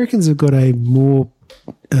 the Americans have got a more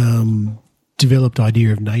developed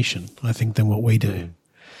idea of nation, I think, than what we do.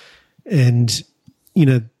 And, you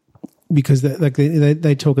know, because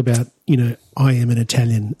they talk about, you know, I am an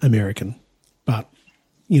Italian American, but,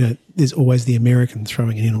 you know, there's always the American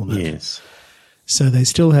throwing it in on that. Yes. So they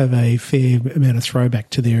still have a fair amount of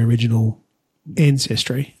throwback to their original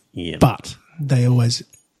ancestry, but they always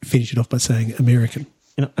finish it off by saying American.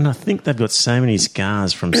 You know, and I think they've got so many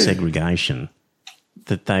scars from segregation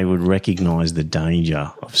that they would recognise the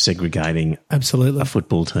danger of segregating absolutely a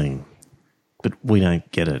football team. But we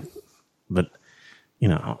don't get it. But, you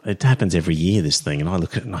know, it happens every year, this thing, and I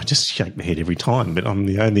look at it and I just shake my head every time, but I'm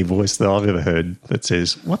the only voice that I've ever heard that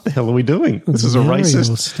says, what the hell are we doing? This is a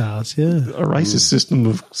racist system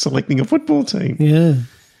of selecting a football team. Yeah.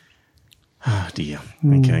 Oh, dear.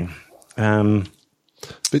 Okay.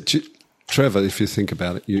 But Trevor, if you think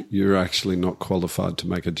about it, you're actually not qualified to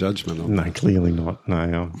make a judgment on that. No, clearly not.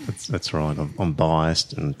 No, that's right. I'm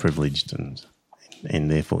biased and privileged and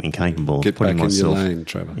therefore incapable of putting myself. Get back in your lane,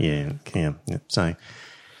 Trevor. Yeah. So,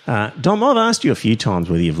 Dom, I've asked you a few times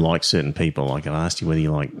whether you've liked certain people. Like I've asked you whether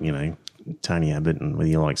you like, you know, Tony Abbott and whether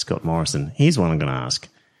you like Scott Morrison. Here's one I'm going to ask.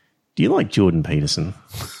 Do you like Jordan Peterson?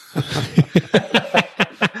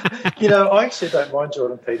 You know, I actually don't mind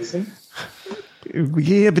Jordan Peterson.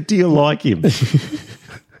 Yeah, but do you like him?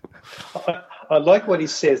 I like what he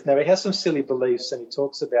says. Now, he has some silly beliefs, and he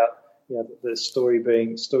talks about, you know, the story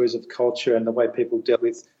being stories of culture and the way people dealt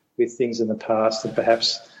with things in the past, and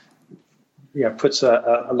perhaps, you know, puts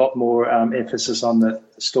a lot more emphasis on the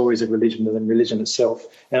stories of religion than religion itself.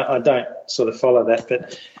 And I don't sort of follow that,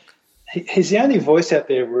 but he's the only voice out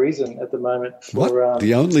there of reason at the moment. What?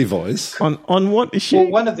 The only voice? On what issue? Well,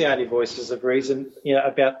 one of the only voices of reason, you know,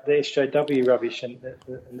 about the SJW rubbish and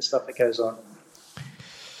the stuff that goes on.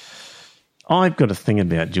 I've got a thing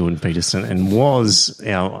about Jordan Peterson, and was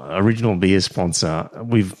our original beer sponsor.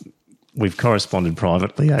 We've corresponded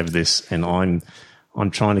privately over this, and I'm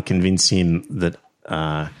trying to convince him that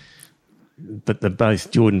but both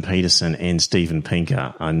Jordan Peterson and Steven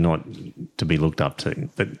Pinker are not to be looked up to.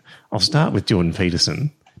 But I'll start with Jordan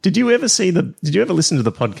Peterson. Did you ever listen to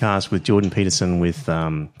the podcast with Jordan Peterson with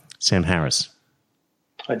Sam Harris?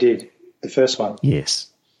 I did, the first one. Yes.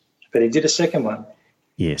 But he did a second one.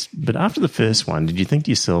 Yes. But after the first one, did you think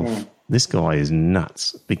to yourself, this guy is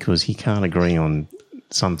nuts because he can't agree on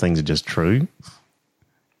some things are just true?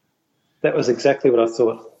 That was exactly what I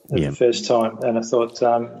thought the first time. And I thought,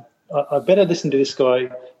 I better listen to this guy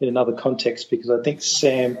in another context, because I think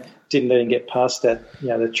Sam didn't let him get past that, you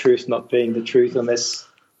know, the truth not being the truth unless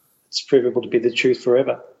it's provable to be the truth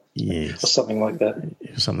forever. Yes. Or something like that.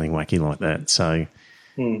 Something wacky like that. So,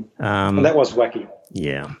 and that was wacky.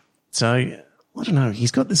 Yeah. So, I don't know.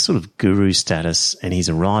 He's got this sort of guru status, and he's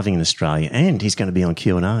arriving in Australia, and he's going to be on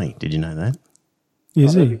Q&A. Did you know that?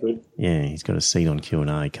 Is he? Good. Yeah, he's got a seat on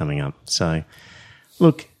Q&A coming up. So,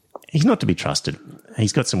 look, he's not to be trusted.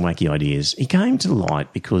 He's got some wacky ideas. He came to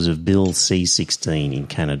light because of Bill C-16 in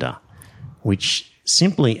Canada, which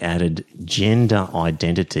simply added gender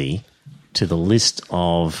identity to the list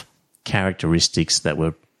of characteristics that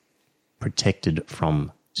were protected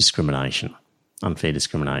from discrimination, unfair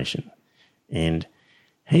discrimination. And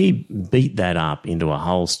he beat that up into a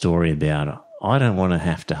whole story about, I don't want to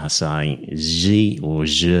have to say je or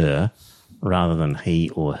je rather than he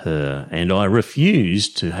or her, and I refuse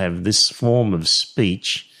to have this form of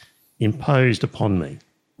speech imposed upon me,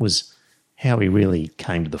 was how he really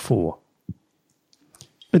came to the fore.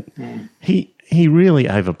 But he really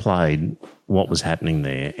overplayed what was happening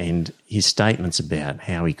there, and his statements about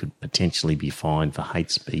how he could potentially be fined for hate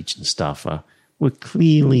speech and stuff were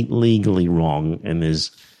clearly legally wrong, and there's,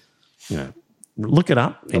 you know, look it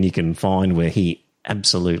up and you can find where he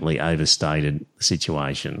absolutely overstated the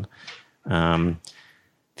situation. The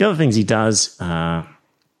other things he does,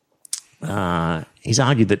 he's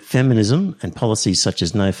argued that feminism and policies such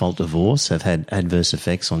as no-fault divorce have had adverse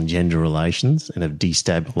effects on gender relations and have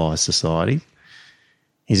destabilised society.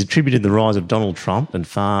 He's attributed the rise of Donald Trump and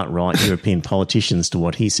far-right European politicians to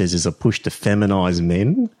what he says is a push to feminise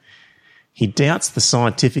men. He doubts the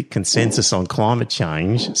scientific consensus on climate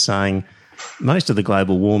change, saying most of the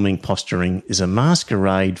global warming posturing is a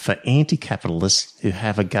masquerade for anti-capitalists who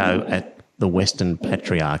have a go at the Western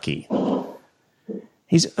patriarchy.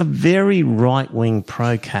 He's a very right-wing,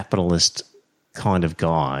 pro-capitalist kind of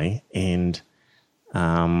guy, and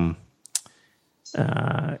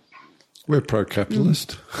we're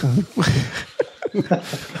pro-capitalist.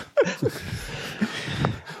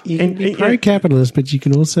 You can be pro-capitalist, but you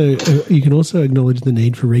can also acknowledge the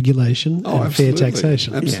need for regulation and fair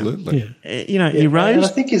taxation. Absolutely. Yeah. He rose. And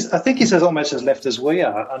I think he's almost as left as we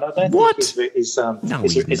are, and I don't think he's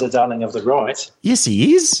a darling of the right. Yes,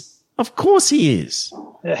 he is. Of course, he is.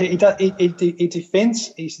 He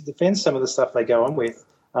defends some of the stuff they go on with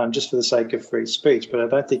just for the sake of free speech, but I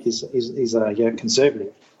don't think he's a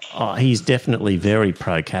conservative. Oh, he's definitely very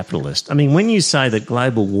pro-capitalist. I mean, when you say that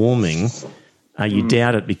global warming, you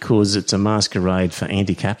doubt it because it's a masquerade for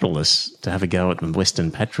anti-capitalists to have a go at the Western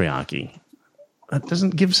patriarchy. That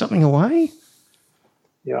doesn't give something away?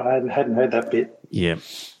 Yeah, I hadn't heard that bit. Yeah.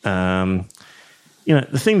 The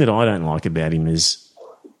thing that I don't like about him is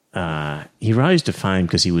he rose to fame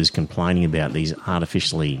because he was complaining about these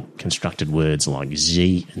artificially constructed words like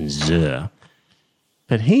Z and Zer.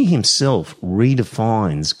 But he himself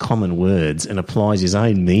redefines common words and applies his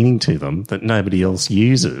own meaning to them that nobody else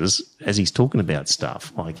uses as he's talking about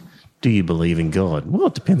stuff. Like, do you believe in God? Well,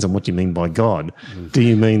 it depends on what you mean by God. Do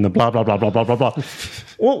you mean the blah, blah, blah, blah, blah, blah, blah?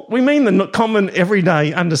 Well, we mean the common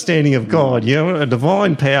everyday understanding of God, a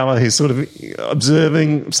divine power who's sort of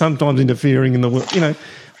observing, sometimes interfering in the world.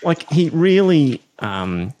 Like he really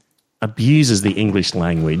abuses the English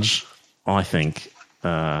language, I think,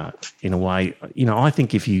 in a way. I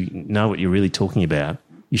think if you know what you're really talking about,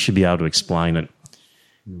 you should be able to explain it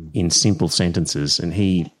in simple sentences, and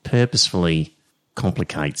he purposefully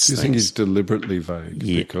complicates things. I think he's deliberately vague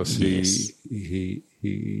because yes. he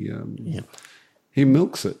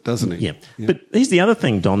milks it, doesn't he? Yeah. But here's the other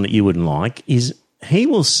thing, Don, that you wouldn't like, is he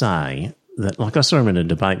will say that, like I saw him in a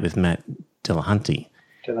debate with Matt Dillahunty.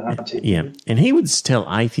 Yeah, and he would tell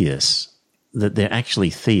atheists that they're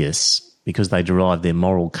actually theists because they derive their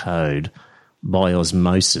moral code by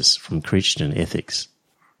osmosis from Christian ethics.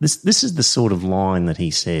 This is the sort of line that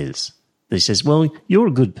he says. He says, well, you're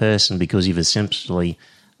a good person because you've essentially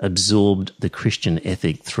absorbed the Christian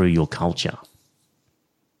ethic through your culture.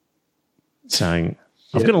 So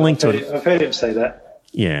I've got a link to it. I've heard him say that.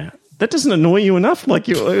 Yeah. That doesn't annoy you enough? Like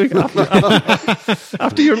you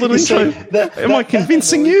after your little intro, am I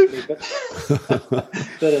convincing you?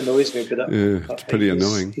 That annoys me. But it's pretty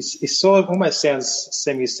annoying. He sort of almost sounds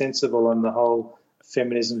semi-sensible on the whole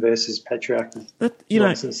feminism versus patriarchy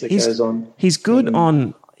nonsense that goes on. He's good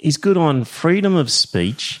on freedom of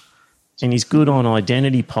speech, and he's good on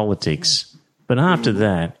identity politics. But after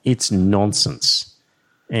that, it's nonsense.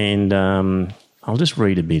 And I'll just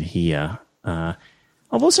read a bit here.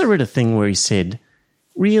 I've also read a thing where he said,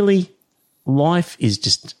 really, life is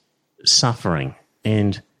just suffering,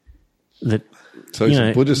 and that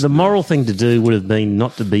the moral thing to do would have been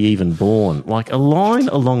not to be even born. Like a line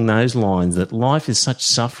along those lines, that life is such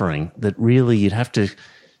suffering that really you'd have to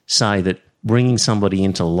say that bringing somebody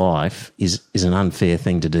into life is an unfair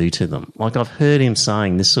thing to do to them. Like I've heard him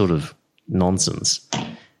saying this sort of nonsense.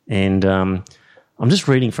 And I'm just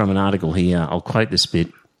reading from an article here. I'll quote this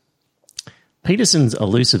bit. Peterson's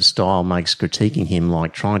elusive style makes critiquing him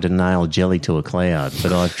like trying to nail jelly to a cloud,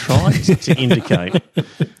 but I've tried to indicate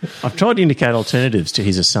alternatives to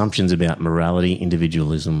his assumptions about morality,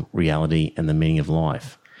 individualism, reality, and the meaning of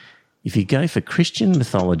life. If you go for Christian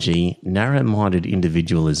mythology, narrow-minded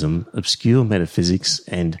individualism, obscure metaphysics,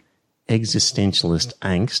 and existentialist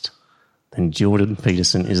angst, then Jordan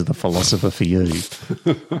Peterson is the philosopher for you.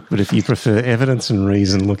 But if you prefer evidence and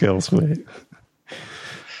reason, look elsewhere.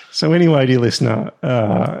 So anyway, dear listener,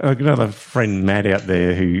 I've got another friend, Matt, out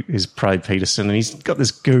there who is pro-Peterson, and he's got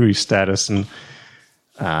this guru status and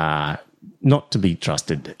not to be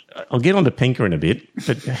trusted. I'll get on to Pinker in a bit,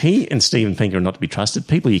 but he and Stephen Pinker are not to be trusted.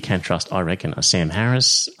 People you can trust, I reckon, are Sam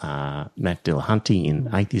Harris, Matt Dillahunty in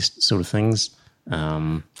atheist sort of things.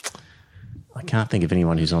 I can't think of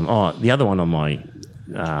anyone who's on... Oh, the other one on my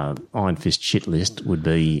Iron Fist shit list would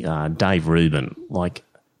be Dave Rubin. Like...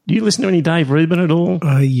 Do you listen to any Dave Rubin at all?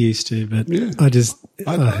 I used to, but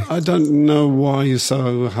I don't know why you're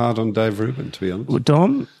so hard on Dave Rubin, to be honest. Well,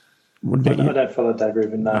 Dom, what about you? I don't follow Dave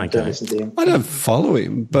Rubin. No, I don't listen to him. I don't follow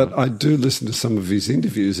him, but I do listen to some of his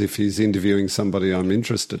interviews if he's interviewing somebody I'm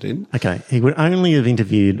interested in. Okay, he would only have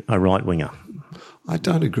interviewed a right-winger. I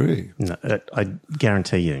don't agree. No, I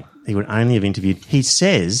guarantee you, he would only have interviewed. He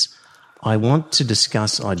says, I want to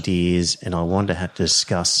discuss ideas and I want to have to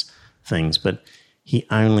discuss things, but he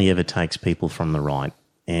only ever takes people from the right.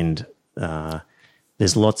 And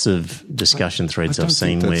there's lots of discussion threads I've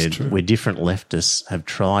seen where different leftists have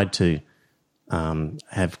tried to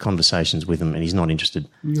have conversations with him, and he's not interested.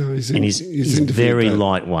 No, he's very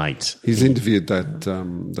lightweight. He's interviewed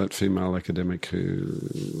that female academic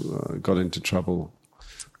who got into trouble.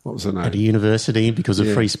 What was her name? At a university because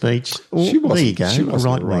of free speech. She wasn't, there you go. She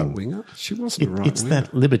wasn't a right-winger. She wasn't a right-winger. It's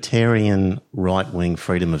that libertarian right-wing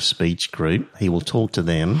freedom of speech group. He will talk to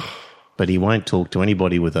them, but he won't talk to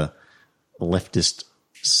anybody with a leftist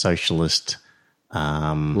socialist.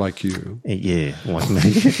 Like you. Yeah, like me.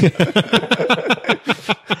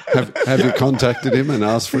 Have you contacted him and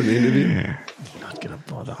asked for an interview? Not going to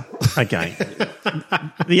bother. Okay.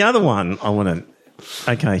 The other one I want to...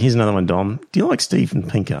 Okay, here's another one, Dom. Do you like Steven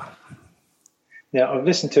Pinker? Now, I've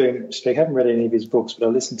listened to him speak. I haven't read any of his books, but I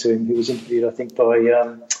listened to him. He was interviewed, I think, by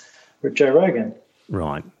Joe Rogan.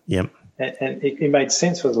 Right, yep. And he made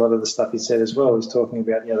sense with a lot of the stuff he said as well. He was talking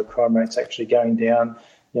about, the crime rate's actually going down.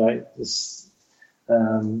 This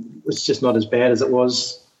it's just not as bad as it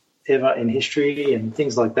was ever in history and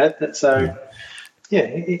things like that.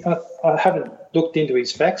 I haven't looked into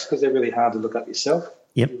his facts because they're really hard to look up yourself.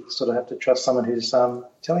 Yep. You sort of have to trust someone who's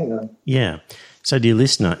telling them. Yeah. So, dear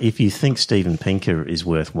listener, if you think Steven Pinker is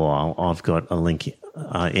worthwhile, I've got a link.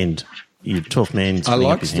 And you 12th man. I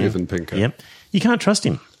like Steven Pinker. Yep. You can't trust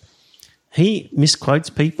him. He misquotes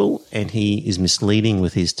people and he is misleading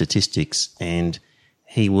with his statistics, and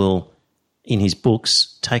he will, in his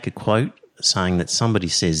books, take a quote saying that somebody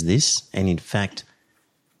says this, and in fact,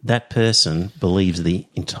 that person believes the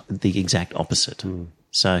exact opposite. Mm.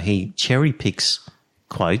 So he cherry picks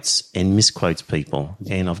quotes and misquotes people.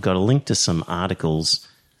 And I've got a link to some articles,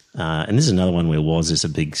 and this is another one where Woz is a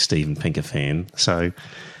big Steven Pinker fan. So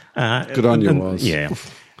good on you, Woz. Yeah.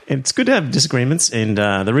 It's good to have disagreements, and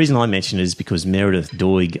the reason I mention it is because Meredith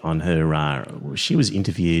Doig on her, she was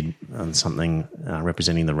interviewed on something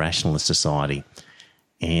representing the Rationalist Society,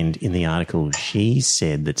 and in the article she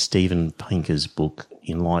said that Steven Pinker's book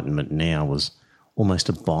Enlightenment Now was almost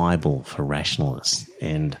a Bible for rationalists,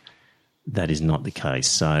 and that is not the case.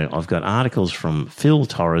 So I've got articles from Phil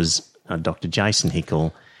Torres, Dr. Jason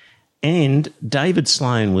Hickel, and David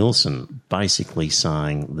Sloan Wilson basically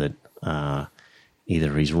saying that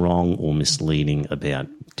either he's wrong or misleading about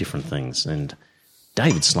different things. And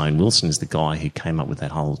David Sloan Wilson is the guy who came up with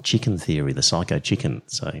that whole chicken theory, the psycho chicken.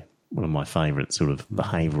 So one of my favourite sort of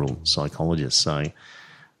behavioural psychologists. So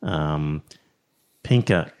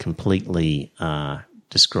Pinker completely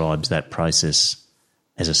describes that process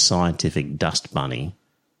as a scientific dust bunny,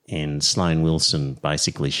 and Sloan Wilson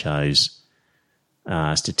basically shows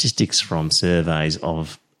statistics from surveys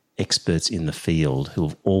of experts in the field who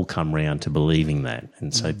have all come round to believing that.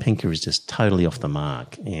 And so Pinker is just totally off the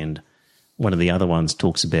mark. And one of the other ones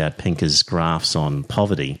talks about Pinker's graphs on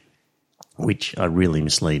poverty, which are really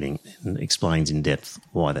misleading, and explains in depth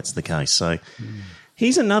why that's the case. So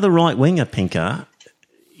he's another right-winger, Pinker.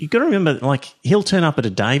 You've got to remember, like, he'll turn up at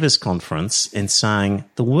a Davis conference and saying,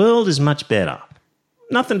 the world is much better.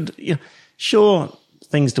 Nothing, sure,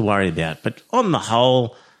 things to worry about, but on the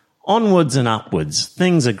whole, onwards and upwards,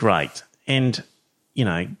 things are great. And,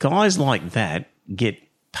 guys like that get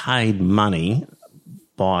paid money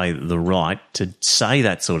by the right to say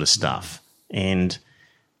that sort of stuff. And,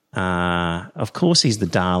 of course, he's the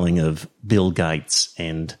darling of Bill Gates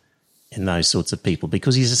and those sorts of people,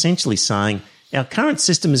 because he's essentially saying, our current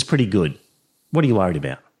system is pretty good. What are you worried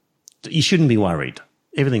about? You shouldn't be worried.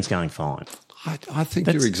 Everything's going fine. I think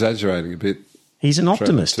you're exaggerating a bit. He's an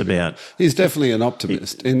optimist about... He's definitely an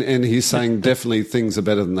optimist, and he's saying definitely things are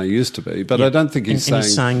better than they used to be, but I don't think he's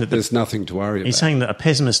saying that there's nothing to worry about. He's saying that a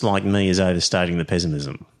pessimist like me is overstating the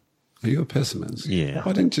pessimism. Are you a pessimist? Yeah.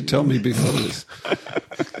 Why didn't you tell me before this?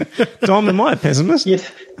 Dom, am I a pessimist? Yeah.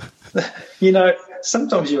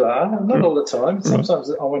 Sometimes you are, not all the time.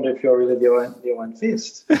 Sometimes I wonder if you're really the Iron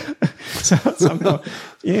Fist.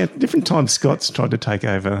 Different times Scott's tried to take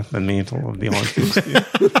over the mantle of the Iron Fist. Yeah.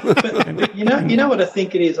 But you know what I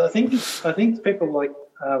think it is? I think people like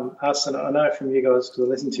us, and I know from you guys because I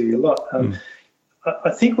listen to you a lot,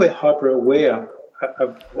 I think we're hyper aware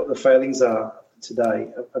of what the failings are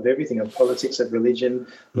today, of everything, of politics, of religion,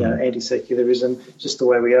 anti-secularism, just the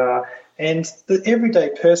way we are. And the everyday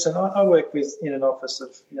person, I work with in an office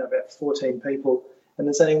of about 14 people, and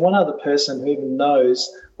there's only one other person who even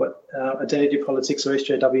knows what identity politics or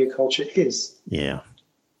SJW culture is. Yeah.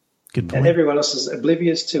 Good point. And everyone else is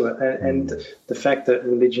oblivious to it. And the fact that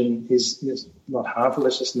religion is not harmful,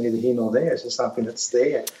 it's just neither here nor there. It's just something that's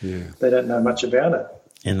there. Yeah. They don't know much about it.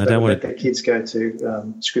 And they don't let want their kids go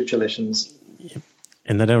to scripture lessons.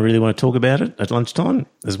 and they don't really want to talk about it at lunchtime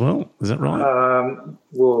as well. Is that right?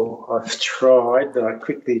 Well, I've tried, but I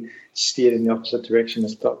quickly steered in the opposite direction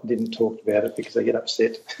and didn't talk about it because they get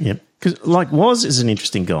upset. Yep. Because, like, Woz is an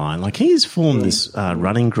interesting guy. Like, he has formed this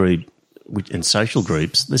running group and social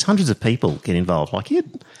groups. There's hundreds of people get involved. Like,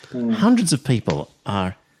 hundreds of people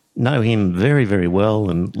know him very, very well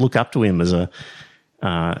and look up to him as a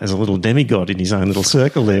little demigod in his own little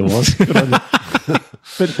circle there, Woz.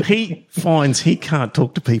 But he finds he can't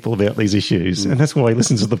talk to people about these issues, and that's why he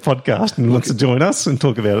listens to the podcast and wants to join us and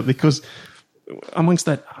talk about it, because amongst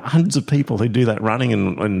that hundreds of people who do that running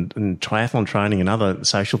and triathlon training and other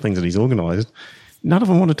social things that he's organised, none of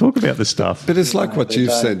them want to talk about this stuff. But it's like what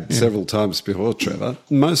you've said several times before, Trevor.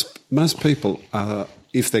 Most people,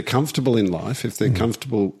 if they're comfortable in life, if they're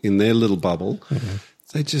comfortable in their little bubble,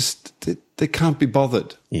 they can't be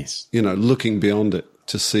bothered. Yes, looking beyond it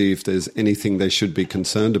to see if there's anything they should be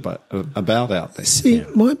concerned about out there. See,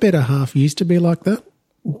 my better half used to be like that,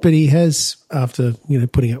 but he has, after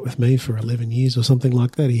putting up with me for 11 years or something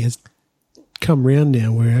like that, he has come round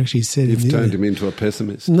now where he actually said... You've turned him into a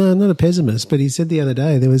pessimist. No, not a pessimist, but he said the other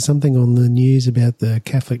day there was something on the news about the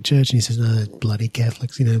Catholic Church, and he says, no, bloody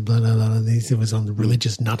Catholics, blah, blah, blah. It was on the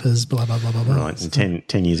religious nutters, blah, blah, blah, blah, blah. Right, and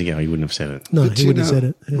 10 years ago he wouldn't have said it. No, he wouldn't have said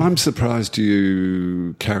it. Yeah. I'm surprised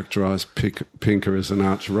you characterise Pinker as an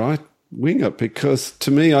arch-right winger, because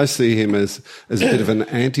to me I see him as a bit of an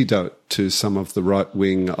antidote to some of the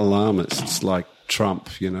right-wing alarmists like Trump,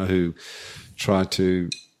 who try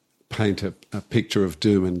to paint a picture of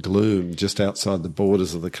doom and gloom just outside the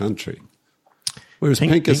borders of the country. Whereas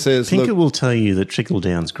Pinker says... Pinker will tell you that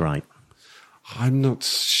trickle-down's great. I'm not...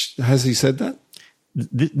 Has he said that?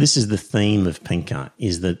 This is the theme of Pinker,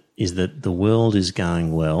 is that the world is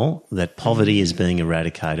going well, that poverty is being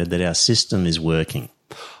eradicated, that our system is working.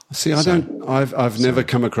 See, I've never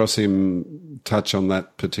come across him touch on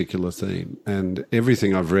that particular theme, and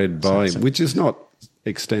everything I've read by him, which is not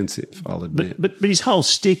extensive, I'll admit. But his whole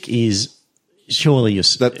stick is surely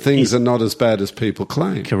that things are not as bad as people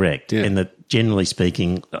claim. Correct, and that generally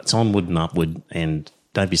speaking, it's onward and upward, and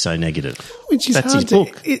don't be so negative. Which is That's hard his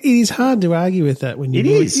book. It is hard to argue with that when you. It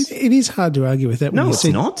is. It is hard to argue with that. When No, you it's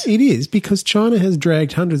see, not. It is, because China has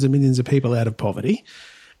dragged hundreds of millions of people out of poverty,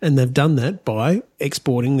 and they've done that by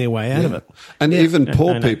exporting their way out of it. And even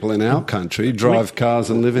poor people in our country drive cars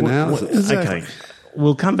and live in houses. Exactly. Okay.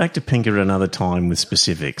 We'll come back to Pinker another time with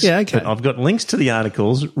specifics. Yeah, okay. But I've got links to the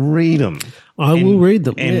articles. Read them. I will read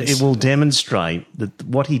them, And yes. it will demonstrate that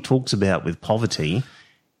what he talks about with poverty,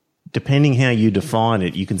 depending how you define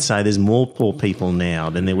it, you can say there's more poor people now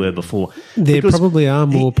than there were before. There Because probably are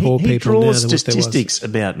more poor he people now draws than what there was. statistics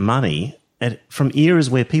about money from eras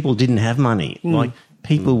where people didn't have money. Like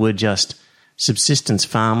people were just subsistence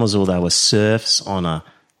farmers, or they were serfs on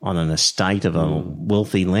an estate of a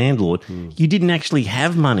wealthy landlord. You didn't actually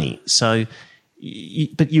have money. So,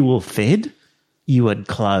 but you were fed, you were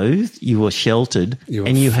clothed, you were sheltered,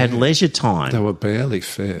 and you had leisure time. They were barely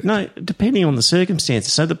fed. No, depending on the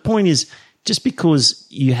circumstances. So the point is, just because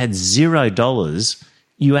you had $0,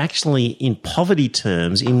 you actually, in poverty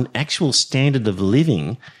terms, in actual standard of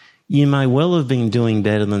living, you may well have been doing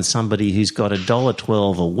better than somebody who's got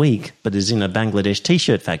 $1.12 a week but is in a Bangladesh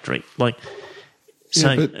T-shirt factory.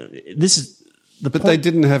 This is the point. But they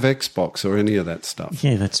didn't have Xbox or any of that stuff.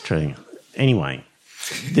 Yeah, that's true. Anyway,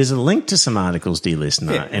 there's a link to some articles, dear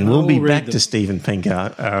listener, and we'll be back to Stephen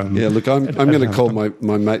Pinker. Look, I'm going to call my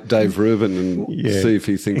mate Dave Rubin and see if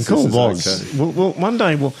he thinks and this call is Woz. okay. Well, one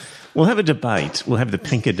day we'll have a debate. We'll have the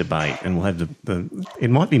Pinker debate, and we'll have it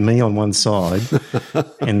might be me on one side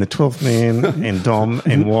and the 12th man and Dom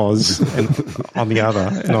and Woz on the other,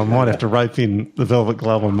 and I might have to rope in the Velvet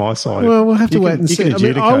Glove on my side. Well, we'll have to wait and see.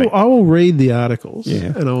 I will read the articles,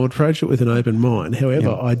 and I will approach it with an open mind.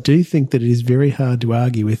 However, I do think that it is very hard to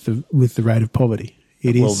argue with the rate of poverty.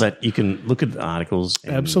 It is. Well, that you can look at the articles.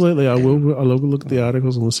 Absolutely, I will. I'll look at the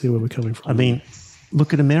articles and we'll see where we're coming from. I mean,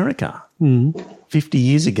 look at America. 50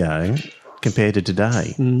 years ago compared to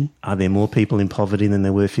today, are there more people in poverty than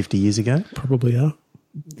there were 50 years ago? Probably are.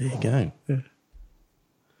 There you go. Yeah.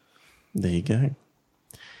 There you go.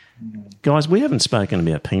 Guys, we haven't spoken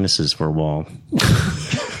about penises for a while.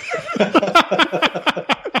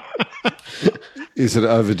 Is it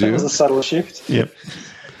overdue? That was a subtle shift. Yep.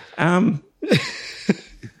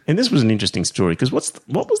 And this was an interesting story, because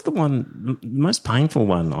what was the most painful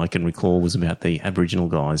one I can recall was about the Aboriginal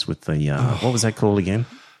guys with the what was that called again?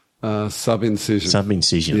 Sub-incision.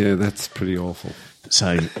 Sub-incision. Yeah, that's pretty awful.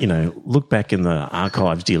 So, look back in the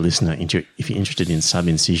archives, dear listener, if you're interested in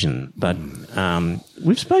sub-incision. But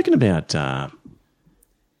we've spoken about,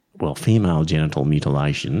 female genital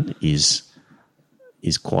mutilation is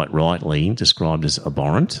quite rightly described as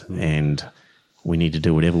abhorrent, and we need to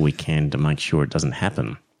do whatever we can to make sure it doesn't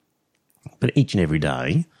happen. But each and every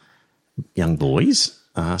day, young boys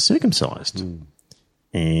are circumcised.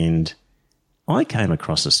 And I came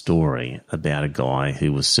across a story about a guy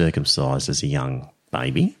who was circumcised as a young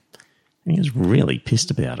baby, and he was really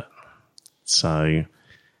pissed about it. So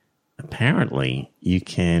apparently you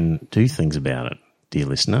can do things about it, dear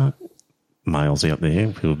listener, males out there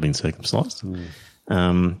who have been circumcised.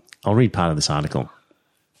 I'll read part of this article.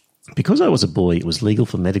 Because I was a boy, it was legal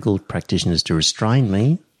for medical practitioners to restrain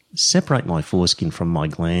me, separate my foreskin from my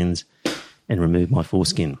glands, and remove my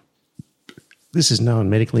foreskin. This is known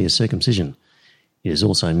medically as circumcision. It is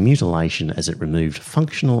also mutilation, as it removed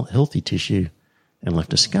functional, healthy tissue and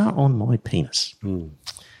left a scar on my penis.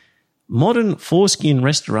 Modern foreskin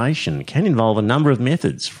restoration can involve a number of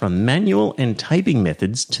methods, from manual and taping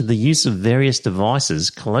methods to the use of various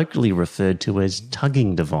devices colloquially referred to as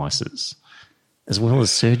tugging devices, as well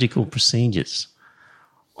as surgical procedures.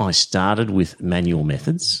 I started with manual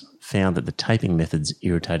methods, found that the taping methods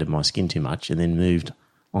irritated my skin too much, and then moved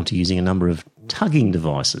on to using a number of tugging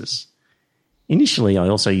devices. Initially, I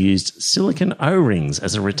also used silicone O-rings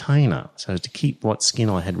as a retainer, so as to keep what skin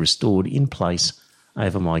I had restored in place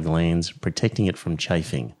over my glands, protecting it from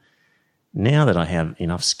chafing. Now that I have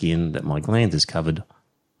enough skin that my glands is covered,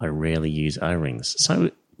 I rarely use O-rings.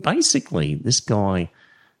 So basically, this guy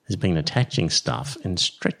has been attaching stuff and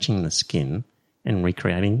stretching the skin and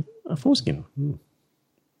recreating a foreskin. Who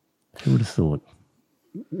would have thought?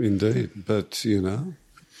 Indeed, but,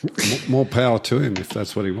 more power to him if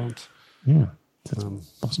that's what he wants. Yeah, that's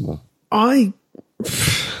possible. I'm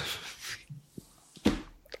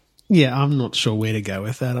not sure where to go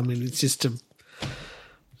with that. I mean, it's just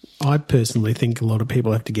I personally think a lot of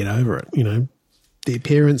people have to get over it. Their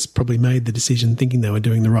parents probably made the decision thinking they were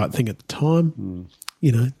doing the right thing at the time.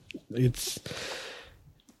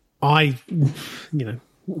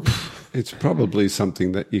 It's probably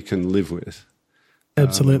something that you can live with.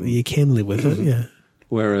 Absolutely, you can live with it, yeah.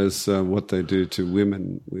 Whereas what they do to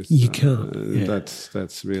women, you can't.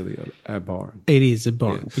 That's really abhorrent. It is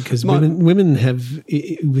abhorrent because women have,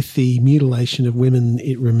 with the mutilation of women,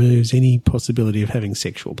 it removes any possibility of having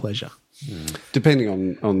sexual pleasure.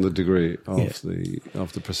 Depending on the degree of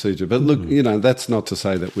the procedure. But look, that's not to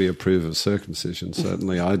say that we approve of circumcision.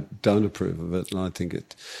 Certainly I don't approve of it, and I think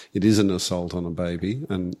it is an assault on a baby,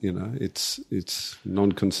 and it's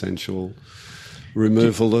non-consensual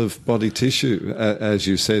removal of body tissue, as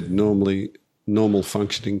you said, normal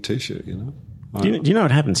functioning tissue, Do you know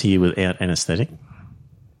what happens here without anaesthetic?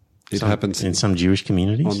 It happens in some Jewish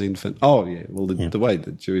communities. On the infant. Oh, yeah. Well, the way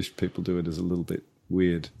that Jewish people do it is a little bit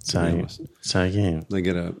weird. So yeah. They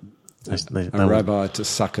get a rabbi to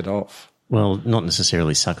suck it off. Well, not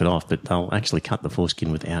necessarily suck it off, but they'll actually cut the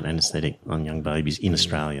foreskin without anaesthetic on young babies in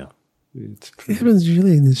Australia. It happens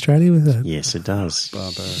really in Australia with that? Yes, it does.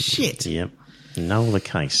 Barbaric. Shit. Yep. No other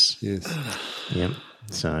case. Yes. Yep.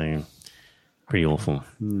 So, pretty awful.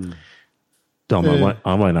 Dom,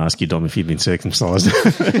 I won't ask you, Dom, if you've been circumcised.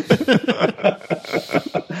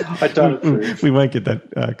 I don't approve. We won't get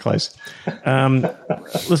that close.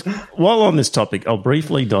 Listen, while on this topic, I'll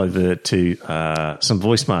briefly divert to some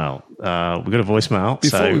voicemail. We've got a voicemail.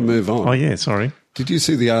 Before we move on. Oh, yeah, sorry. Did you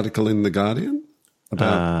see the article in The Guardian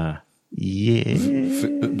about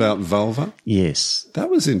vulva? Yes. That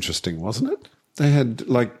was interesting, wasn't it? They had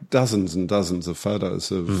like dozens and dozens of photos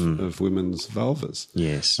of women's vulvas.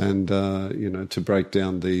 Yes. And, to break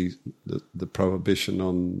down the prohibition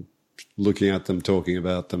on looking at them, talking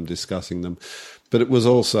about them, discussing them. But it was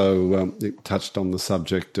also, it touched on the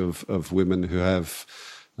subject of women who have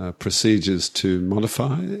procedures to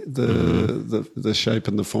modify the shape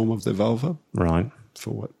and the form of their vulva. Right.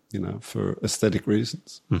 For aesthetic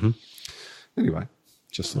reasons. Mm-hmm. Anyway.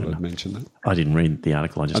 Just thought I'd mention that. I didn't read the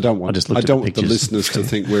article. I don't want the listeners to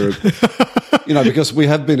think we're, because we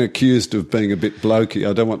have been accused of being a bit blokey.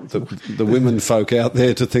 I don't want the women folk out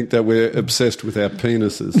there to think that we're obsessed with our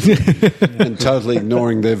penises and totally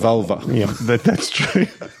ignoring their vulva. Yeah, that's true.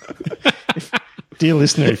 Dear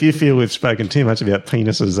listener, if you feel we've spoken too much about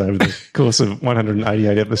penises over the course of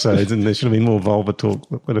 188 episodes and there should have been more vulva talk,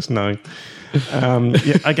 let us know.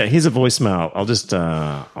 Okay, here's a voicemail.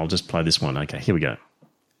 I'll just play this one. Okay, here we go.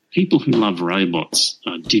 People who love robots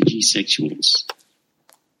are digisexuals.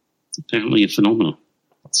 It's apparently a phenomenon.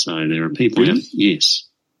 So there are people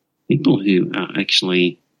people who are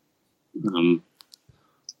actually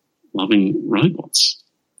loving robots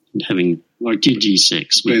and having like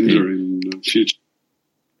digi-sex with Bender them. in future.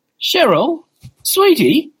 Cheryl,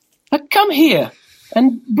 sweetie, come here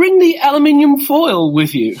and bring the aluminium foil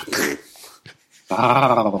with you.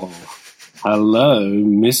 Oh, hello,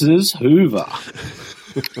 Mrs. Hoover.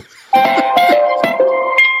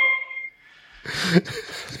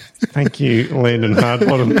 Thank you, Landon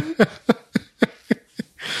Hardbottom.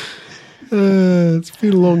 It's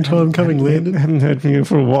been a long time coming, Landon. Haven't heard from you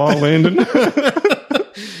for a while, Landon.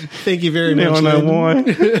 Thank you very Now much. I know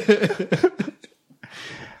Landon.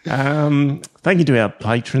 why. Thank you to our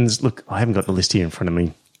patrons. Look, I haven't got the list here in front of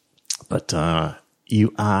me, but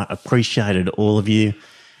you are appreciated, all of you.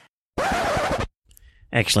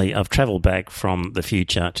 Actually, I've travelled back from the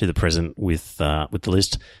future to the present with the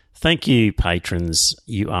list. Thank you, patrons.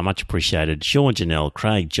 You are much appreciated. Sean, Janelle,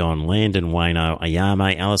 Craig, John, Landon, Wayno,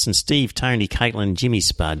 Ayame, Alison, Steve, Tony, Caitlin, Jimmy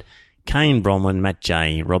Spud, Kane, Bronwyn, Matt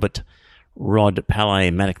J, Robert, Rod,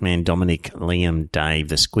 Palais, Maticman, Dominic, Liam, Dave,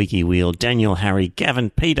 The Squeaky Wheel, Daniel, Harry,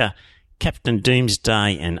 Gavin, Peter, Captain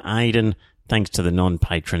Doomsday, and Aidan. Thanks to the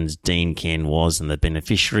non-patrons, Dean, Ken, Was, and the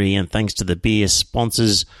beneficiary. And thanks to the beer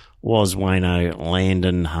sponsors, Was, Wayno,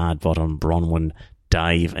 Landon, Hardbottom, Bronwyn,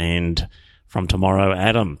 Dave, and from tomorrow,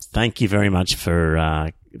 Adam. Thank you very much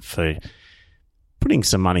for putting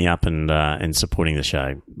some money up and supporting the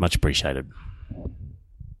show. Much appreciated.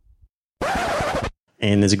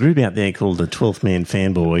 And there's a group out there called the 12th Man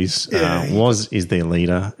Fanboys. Was is their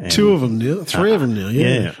leader. And, 2 of them now. 3 of them now,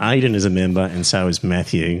 yeah. Aidan is a member and so is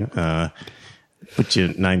Matthew. Put your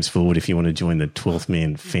names forward if you want to join the 12th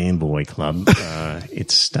Man Fanboy Club.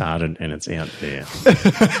 It's started and it's out there.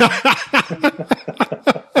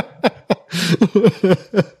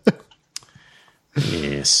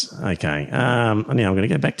 Yes. Okay. Now I'm going to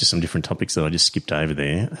go back to some different topics that I just skipped over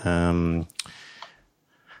there.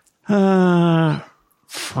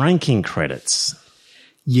 Franking credits.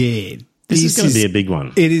 Yeah. This is going to be a big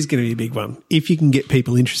one. It is going to be a big one if you can get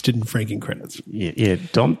people interested in franking credits. Yeah.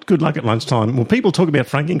 Dom, good luck at lunchtime. Will people talk about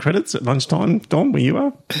franking credits at lunchtime, Dom, where you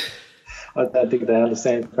are? I don't think they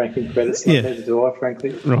understand franking credits. Neither do I,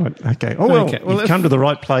 frankly. Right. Okay. Oh, well, you've come to the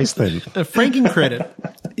right place then. A franking credit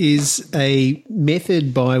is a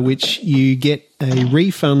method by which you get a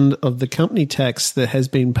refund of the company tax that has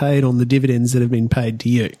been paid on the dividends that have been paid to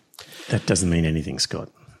you. That doesn't mean anything, Scott.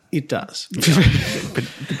 It does.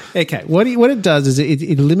 Okay. What it does is it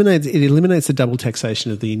eliminates the double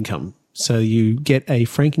taxation of the income. So you get a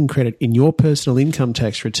franking credit in your personal income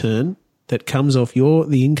tax return that comes off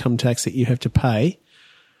the income tax that you have to pay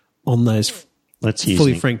on those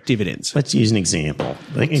fully franked dividends. Let's use an example.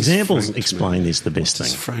 The examples explain this the best thing.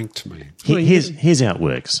 It's franked me. Here's how it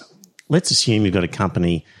works. Let's assume you've got a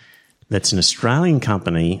company that's an Australian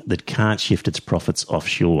company that can't shift its profits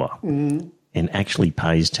offshore and actually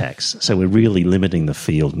pays tax. So we're really limiting the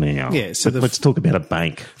field now. Yeah. So let's talk about a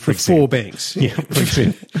bank, for example. 4 banks. Yeah, for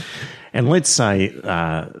example. And let's say,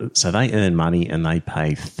 so they earn money and they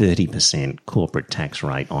pay 30% corporate tax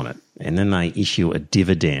rate on it. And then they issue a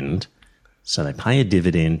dividend. So they pay a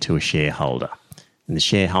dividend to a shareholder. And the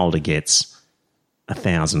shareholder gets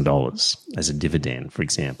 $1,000 as a dividend, for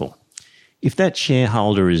example. If that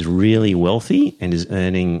shareholder is really wealthy and is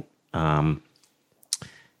earning,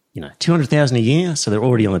 $200,000 a year, so they're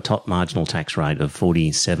already on the top marginal tax rate of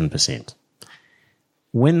 47%.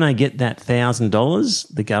 When they get that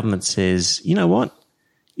 $1,000, the government says, you know what?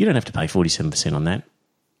 You don't have to pay 47% on that.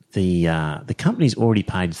 The company's already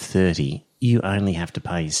paid 30%. You only have to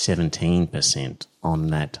pay 17% on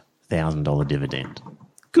that $1,000 dividend.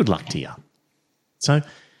 Good luck to you. So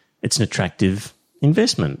it's an attractive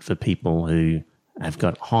investment for people who have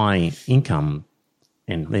got high income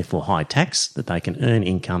and therefore high tax, that they can earn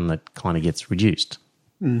income that kind of gets reduced.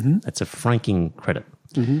 Mm-hmm. That's a franking credit.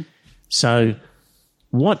 Mm-hmm. So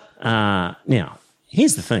now,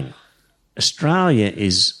 here's the thing. Australia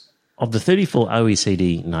is, of the 34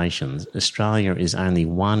 OECD nations, Australia is only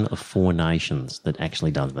one of 4 nations that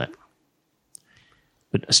actually does that.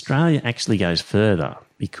 But Australia actually goes further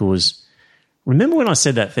because remember when I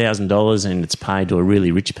said that $1,000 and it's paid to a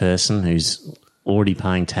really rich person who's already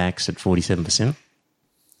paying tax at 47%?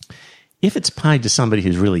 If it's paid to somebody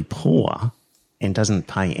who's really poor and doesn't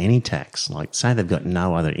pay any tax, like say they've got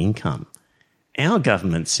no other income, our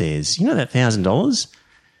government says, you know that $1,000?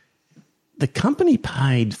 The company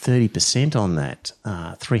paid 30% on that,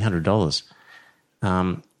 $300.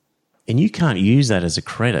 And you can't use that as a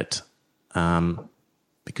credit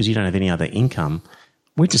because you don't have any other income.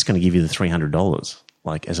 We're just going to give you the $300,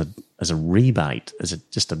 like as a rebate,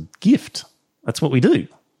 just a gift. That's what we do.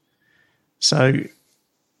 So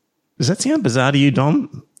does that sound bizarre to you,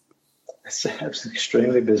 Dom? It's absolutely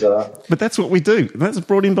extremely bizarre. But that's what we do. That's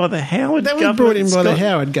brought in by the Howard government. That was brought in by the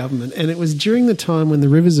Howard government, and it was during the time when the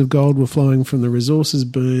rivers of gold were flowing from the resources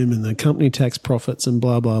boom and the company tax profits and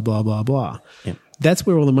blah, blah, blah, blah, blah. Yep. That's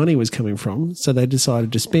where all the money was coming from, so they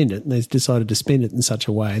decided to spend it, and they decided to spend it in such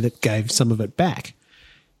a way that gave some of it back.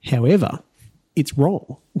 However, it's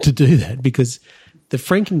wrong to do that because the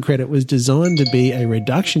franking credit was designed to be a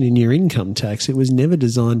reduction in your income tax. It was never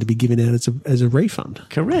designed to be given out as a refund.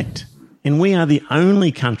 Correct. And we are the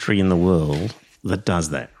only country in the world that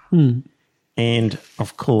does that. And,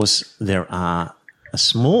 of course, there are a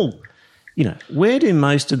small, where do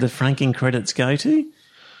most of the franking credits go to?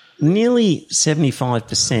 Nearly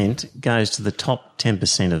 75% goes to the top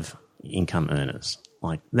 10% of income earners.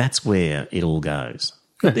 Like, that's where it all goes.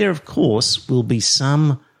 But there, of course, will be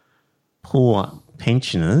some poor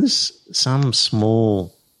pensioners, some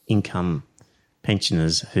small income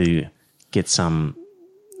pensioners who get some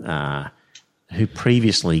who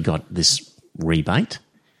previously got this rebate,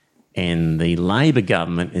 and the Labor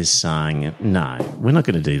government is saying, no, we're not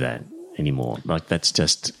going to do that anymore. Like, that's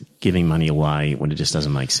just giving money away when it just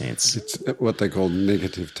doesn't make sense. It's what they call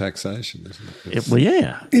negative taxation, isn't it? Well,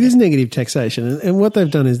 yeah. It is negative taxation. And what they've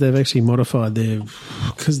done is they've actually modified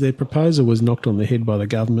because their proposal was knocked on the head by the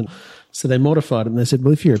government. So they modified it and they said,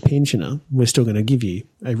 well, if you're a pensioner, we're still going to give you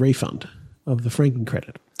a refund of the franking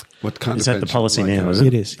credit. What kind Is of that the pension? policy Like now, is it?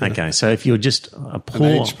 It is, yeah. Okay, so if you're just a poor...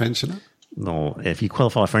 An age pensioner? No, if you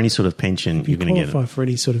qualify for any sort of pension, you're going to get it. Qualify for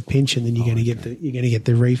any sort of pension, then you're going to get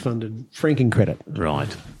the refunded franking credit.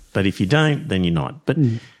 Right. But if you don't, then you're not. But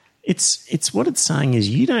it's what it's saying is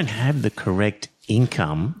you don't have the correct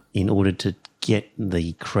income in order to get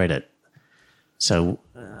the credit. So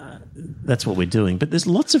that's what we're doing. But there's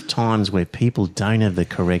lots of times where people don't have the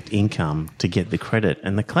correct income to get the credit.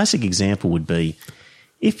 And the classic example would be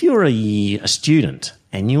if you're a student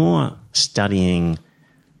and you're studying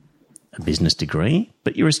a business degree,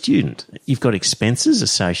 but you're a student. You've got expenses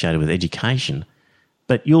associated with education,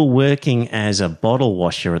 but you're working as a bottle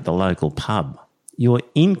washer at the local pub. Your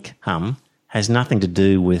income has nothing to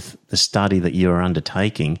do with the study that you're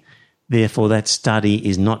undertaking. Therefore, that study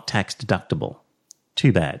is not tax deductible.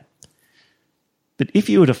 Too bad. But if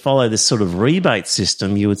you were to follow this sort of rebate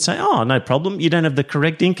system, you would say, oh, no problem. You don't have the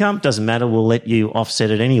correct income. Doesn't matter. We'll let you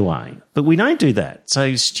offset it anyway. But we don't do that.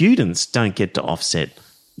 So students don't get to offset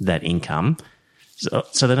that income.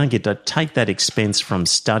 So they don't get to take that expense from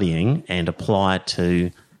studying and apply it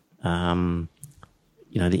to, the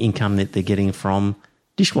income that they're getting from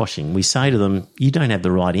dishwashing. We say to them, you don't have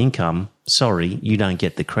the right income. Sorry, you don't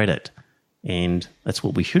get the credit. And that's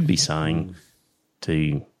what we should be saying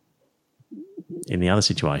to in the other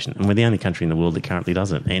situation. And we're the only country in the world that currently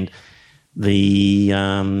does it. And the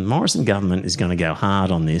Morrison government is going to go hard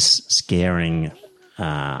on this, scaring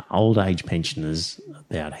old age pensioners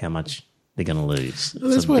about how much they're going to lose.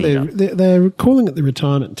 Well, that's why they're calling it the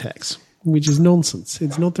retirement tax, which is nonsense.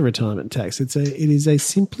 It's not the retirement tax. It is a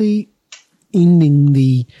simply ending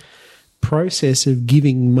the process of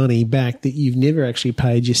giving money back that you've never actually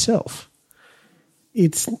paid yourself.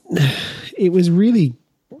 It was really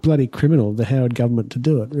bloody criminal of the Howard government to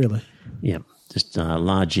do it, really. Yeah, just a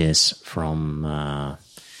large yes from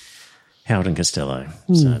Howard and Costello.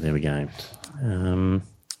 So there we go.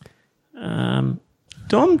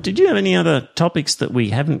 Dom, did you have any other topics that we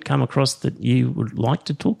haven't come across that you would like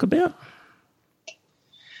to talk about?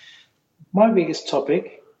 My biggest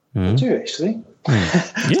topic, I do actually. Yeah.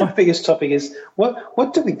 My biggest topic is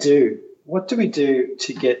what do we do? What do we do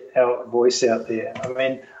to get our voice out there? I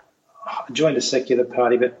mean, I joined a secular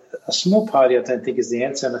party, but a small party I don't think is the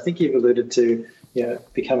answer. And I think you've alluded to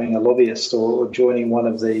becoming a lobbyist or joining one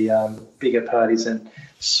of the bigger parties and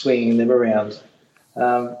swinging them around.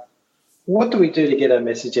 What do we do to get our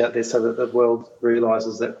message out there so that the world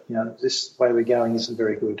realises that this way we're going isn't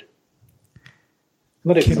very good?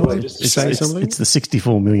 It's the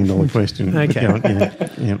 $64 million question. Okay.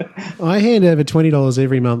 Yeah. I hand over $20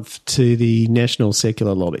 every month to the National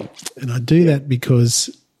Secular Lobby, and I do that because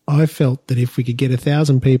I felt that if we could get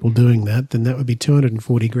 1,000 people doing that, then that would be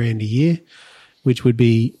 $240,000 a year, which would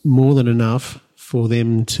be more than enough for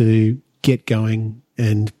them to get going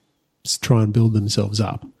and try and build themselves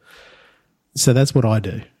up. So that's what I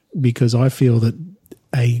do, because I feel that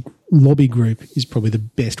a lobby group is probably the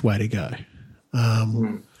best way to go.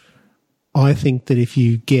 I think that if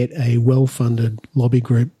you get a well-funded lobby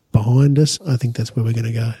group behind us, I think that's where we're going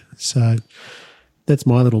to go. So that's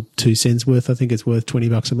my little 2 cents worth. I think it's worth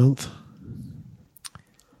 $20 a month.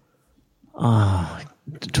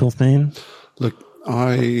 12 man? Look,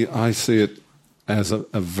 I see it as a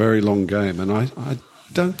very long game, and I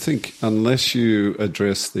don't think unless you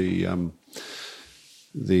address the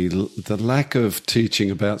lack of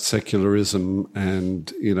teaching about secularism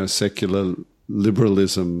and secular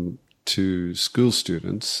liberalism to school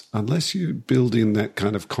students, unless you build in that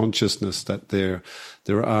kind of consciousness that there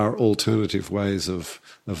are alternative ways of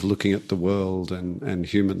looking at the world and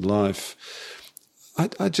human life,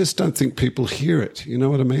 I just don't think people hear it. You know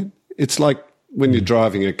what I mean? It's like when you're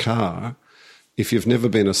driving a car, if you've never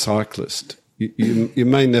been a cyclist, you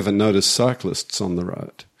may never notice cyclists on the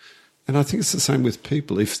road. And I think it's the same with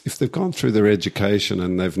people. If they've gone through their education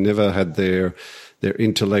and they've never had their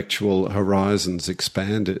intellectual horizons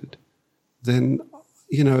expanded, then,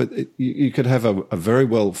 you could have a very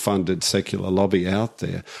well-funded secular lobby out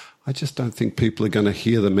there. I just don't think people are going to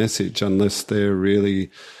hear the message unless they're really,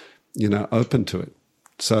 open to it.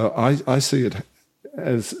 So I see it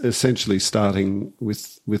as essentially starting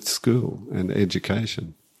with school and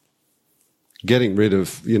education. Getting rid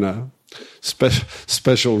of,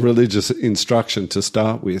 special religious instruction to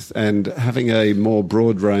start with, and having a more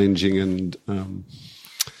broad-ranging and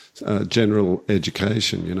general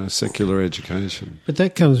education, secular education. But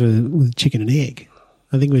that comes with chicken and egg.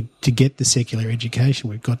 I think to get the secular education,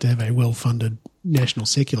 we've got to have a well-funded national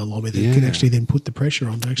secular lobby that can actually then put the pressure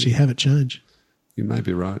on to actually have it change. You may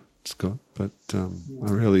be right, Scott, but I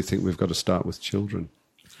really think we've got to start with children.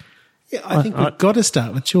 Yeah, I think we've got to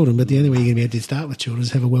start with children, but the only way you're going to be able to start with children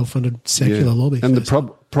is have a well-funded secular lobby. And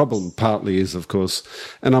the problem partly is, of course,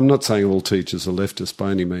 and I'm not saying all teachers are leftists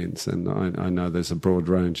by any means, and I know there's a broad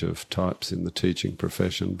range of types in the teaching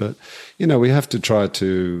profession, but, we have to try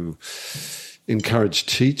to encourage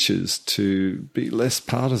teachers to be less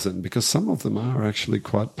partisan, because some of them are actually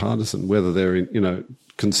quite partisan, whether they're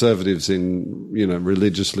conservatives in,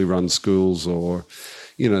 religiously run schools or,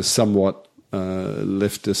 somewhat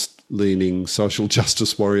leftist-leaning social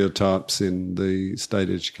justice warrior types in the state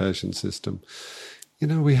education system.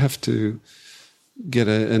 We have to get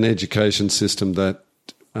an education system that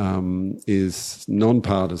is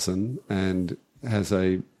non-partisan and has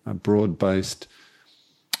a broad-based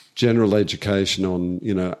general education on,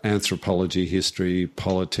 anthropology, history,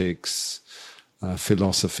 politics,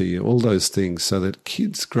 philosophy, all those things, so that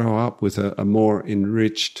kids grow up with a more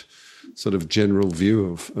enriched sort of general view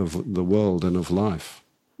of the world and of life.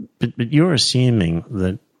 But you're assuming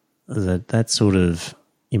that sort of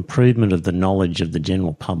improvement of the knowledge of the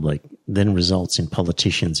general public then results in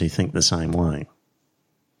politicians who think the same way.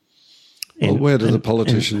 Well, where do the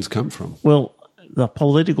politicians come from? Well, the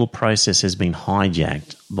political process has been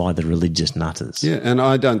hijacked by the religious nutters. Yeah, and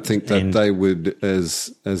I don't think that they would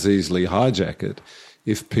as easily hijack it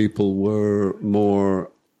if people were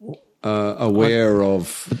more aware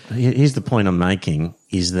of... Here's the point I'm making,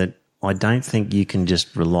 is that I don't think you can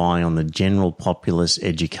just rely on the general populace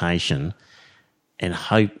education and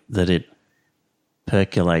hope that it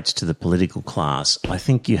percolates to the political class. I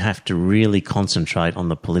think you have to really concentrate on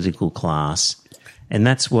the political class, and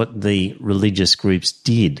that's what the religious groups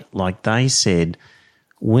did. Like, they said,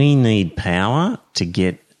 we need power to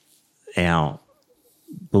get our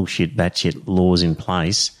bullshit, batshit laws in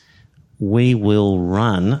place. We will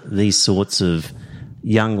run these sorts of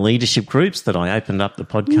young leadership groups that I opened up the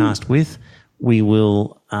podcast with. We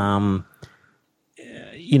will,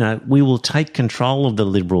 we will take control of the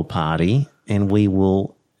Liberal Party, and we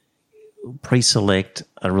will pre-select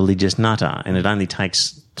a religious nutter, and it only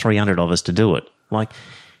takes 300 of us to do it. Like,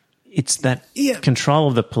 it's that control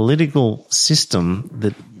of the political system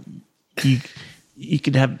that you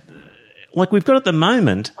could have. Like, we've got at the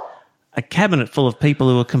moment a cabinet full of people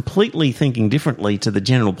who are completely thinking differently to the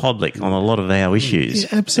general public on a lot of our issues.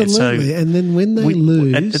 Yeah, absolutely. And then when they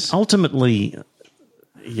lose... Ultimately,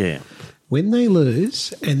 when they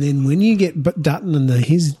lose, and then when you get Dutton and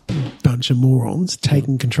his bunch of morons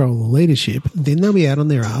taking control of the leadership, then they'll be out on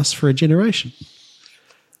their ass for a generation.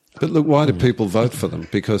 But look, why do people vote for them?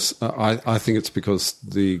 Because I think it's because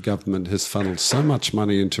the government has funneled so much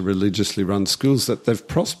money into religiously run schools that they've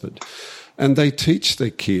prospered. And they teach their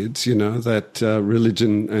kids, that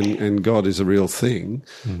religion and God is a real thing.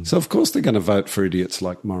 So, of course, they're going to vote for idiots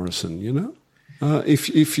like Morrison,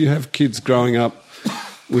 If you have kids growing up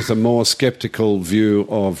with a more sceptical view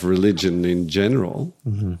of religion in general,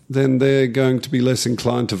 then they're going to be less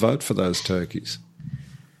inclined to vote for those turkeys.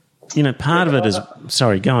 Part of it is...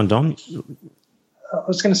 Sorry, go on, Dom. I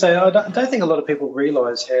was going to say, I don't think a lot of people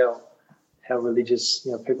realise how religious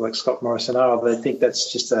people like Scott Morrison are. They think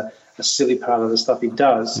that's just a silly part of the stuff he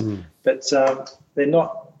does, but they're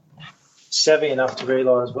not savvy enough to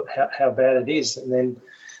realise how bad it is, and then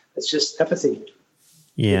it's just apathy.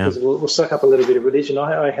 Yeah, because we'll suck up a little bit of religion.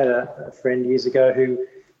 I had a friend years ago who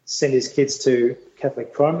send his kids to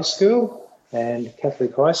Catholic primary school and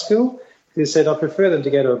Catholic high school. He said, I prefer them to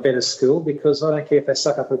go to a better school because I don't care if they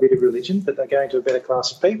suck up a bit of religion, but they're going to a better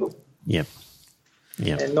class of people. Yep.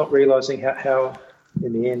 And not realising how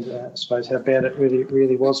in the end, I suppose, how bad it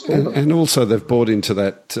really was for them. And also they've bought into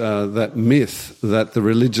that myth that the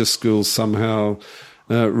religious schools somehow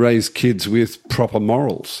raise kids with proper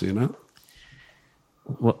morals, you know?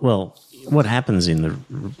 Well, what happens in the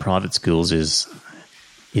private schools is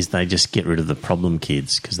they just get rid of the problem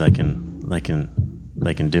kids because they can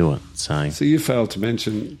do it. So you failed to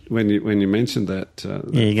mention when you mentioned that.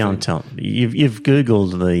 You go and tell. You've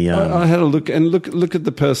Googled the. I had a look and look at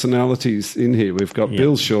the personalities in here. We've got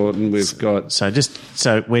Bill Shorten. We've got.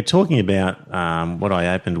 So we're talking about what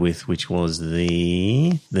I opened with, which was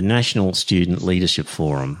the National Student Leadership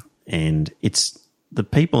Forum, and it's the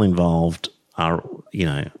people involved are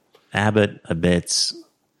Abbott, Abetz,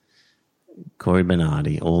 Corey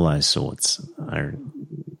Bernardi, all those sorts are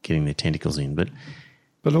getting their tentacles in,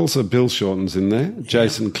 But also Bill Shorten's in there,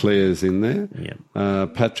 Jason Clare's in there,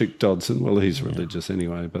 Patrick Dodson, well, he's religious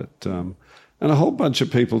anyway, but and a whole bunch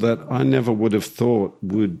of people that I never would have thought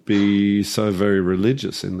would be so very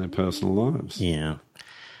religious in their personal lives. Yeah.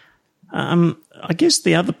 I guess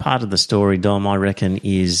the other part of the story, Dom, I reckon,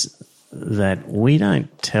 is that we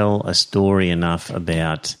don't tell a story enough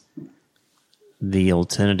about the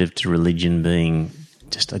alternative to religion being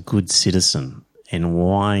just a good citizen and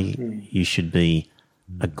why you should be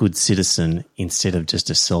a good citizen instead of just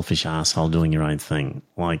a selfish asshole doing your own thing.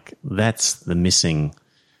 Like, that's the missing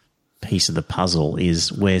piece of the puzzle,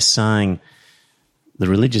 is we're saying the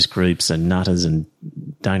religious groups are nutters and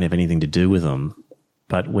don't have anything to do with them,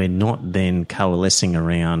 but we're not then coalescing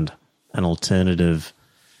around an alternative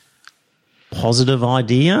positive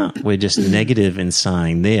idea. We're just negative in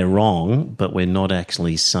saying they're wrong, but we're not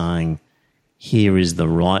actually saying here is the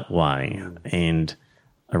right way and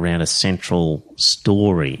around a central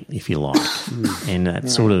story, if you like. And that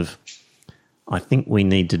sort of, I think we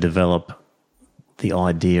need to develop the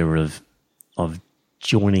idea of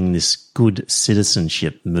joining this good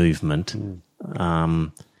citizenship movement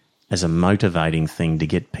as a motivating thing to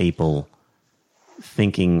get people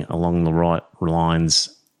thinking along the right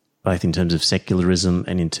lines, both in terms of secularism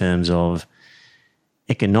and in terms of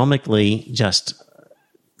economically just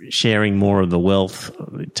sharing more of the wealth,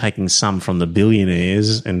 taking some from the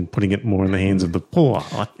billionaires and putting it more in the hands of the poor.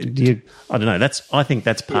 I don't know. I think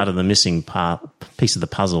that's part of the missing piece of the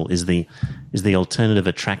puzzle is the alternative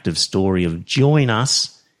attractive story of join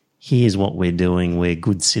us. Here's what we're doing. We're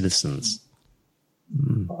good citizens.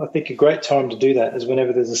 I think a great time to do that is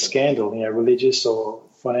whenever there's a scandal, religious or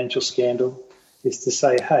financial scandal, is to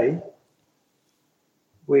say, hey,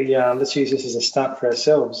 let's use this as a stunt for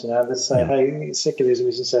ourselves. Let's say, hey, secularism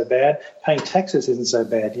isn't so bad. Paying taxes isn't so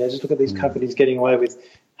bad. Just look at these companies getting away with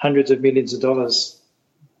hundreds of millions of dollars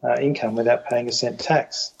income without paying a cent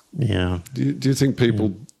tax. Yeah. Do you think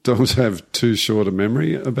people don't have too short a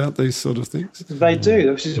memory about these sort of things? They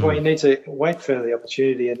do, which is why you need to wait for the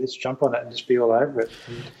opportunity and just jump on it and just be all over it.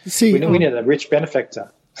 We need a rich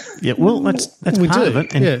benefactor. Yeah, well, that's part of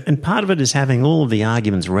it. And part of it is having all of the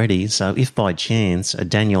arguments ready. So if by chance a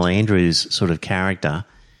Daniel Andrews sort of character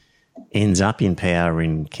ends up in power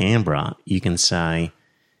in Canberra, you can say,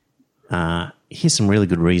 here's some really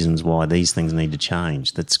good reasons why these things need to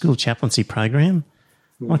change. That school chaplaincy program,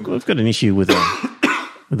 like we've got an issue with a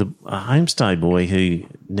homestay boy who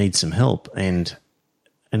needs some help. And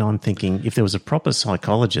I'm thinking if there was a proper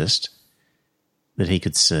psychologist that he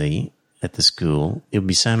could see at the school, it would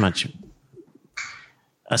be so much.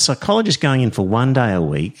 A psychologist going in for 1 day a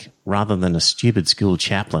week rather than a stupid school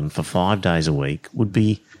chaplain for 5 days a week would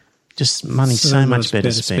be just money so much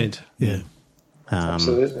better spent. Yeah,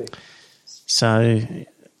 absolutely. So,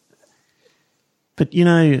 but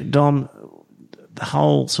Dom, the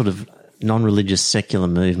whole sort of non-religious secular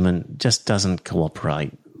movement just doesn't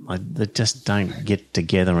cooperate. They just don't get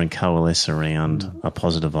together and coalesce around a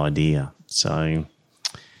positive idea. So.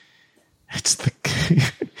 It's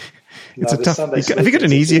a tough. Have you got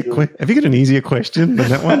an easier? Have you got an easier question than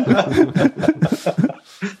that one?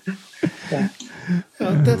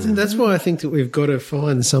 That's why I think that we've got to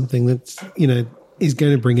find something that's is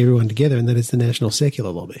going to bring everyone together, and that is the National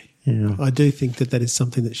Secular Lobby. Yeah. I do think that is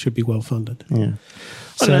something that should be well funded. Yeah.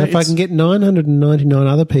 So if I can get 999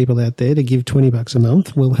 other people out there to give $20 a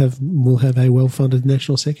month, we'll have a well funded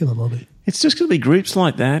National Secular Lobby. It's just going to be groups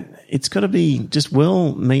like that. It's got to be just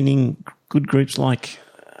well-meaning, good groups like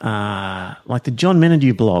the John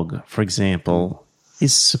Menadue blog, for example.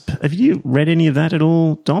 Have you read any of that at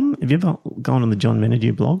all, Dom? Have you ever gone on the John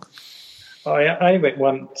Menadue blog? I only went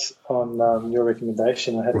once on your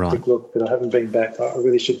recommendation. I had a quick look, but I haven't been back. I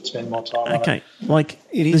really should spend more time on it. Okay, like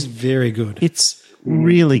It is very good. it's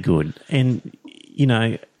really good, and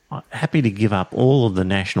I'm happy to give up all of the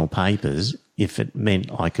national papers if it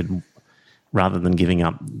meant I could, rather than giving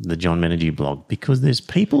up the John Menadue blog, because there's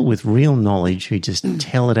people with real knowledge who just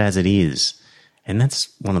tell it as it is, and that's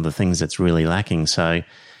one of the things that's really lacking. So,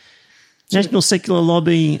 National Secular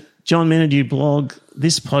Lobby, John Menadue blog,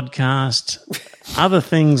 this podcast, other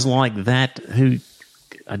things like that, who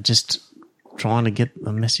are just trying to get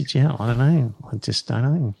the message out. I don't know. I just don't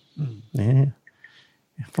know. Yeah.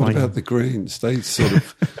 What about the Greens? They sort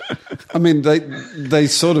of, they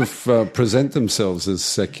sort of present themselves as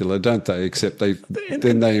secular, don't they? Except they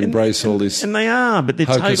embrace all this, and they are, but they're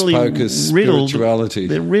hocus totally pocus riddled. Spirituality.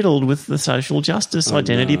 They're riddled with the social justice,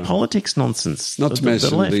 identity politics nonsense. Not to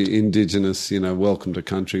mention left. the indigenous, welcome to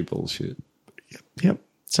country bullshit. Yep.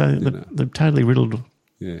 So they're totally riddled.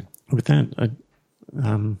 Yeah. With that,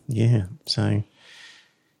 yeah. So,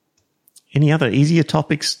 any other easier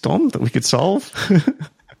topics, Dom, that we could solve?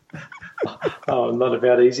 Oh, not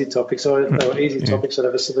about easy topics. Easy topics that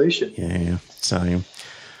have a solution. Yeah. So,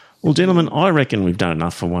 well, gentlemen, I reckon we've done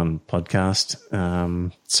enough for one podcast.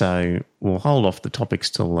 So we'll hold off the topics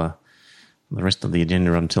till the rest of the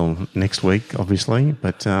agenda until next week, obviously.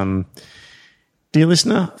 But, dear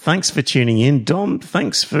listener, thanks for tuning in. Dom,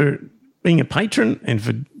 thanks for being a patron and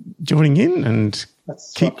for joining in, and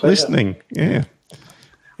keep listening. Yeah.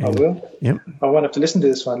 I will. Yep. I won't have to listen to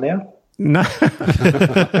this one now. No.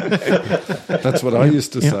 That's what I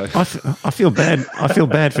used to say. I feel bad. I feel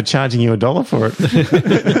bad for charging you $1 for it.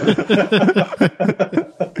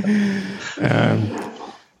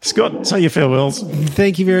 Scott, say your farewells.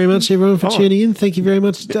 Thank you very much, everyone, for tuning in. Thank you very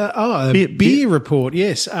much. Beer report,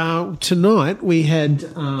 yes. Tonight we had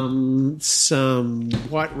some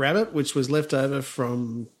White Rabbit, which was left over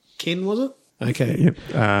from Ken, was it? Okay. Yep.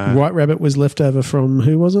 White Rabbit was left over from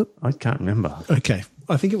who was it? I can't remember. Okay.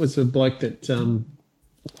 I think it was the bloke that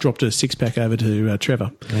dropped a six-pack over to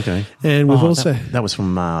Trevor. Okay. And we've also... That was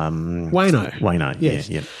from... Wayno. Wayno, yes.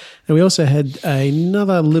 Yeah. And we also had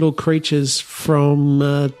another Little Creatures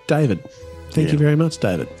from David. Thank you very much,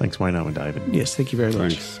 David. Thanks, Wayno and David. Yes, thank you very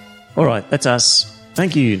much. Thanks. All right, that's us.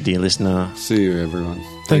 Thank you, dear listener. See you, everyone.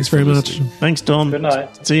 Thanks very much. listening. Thanks, Dom. Good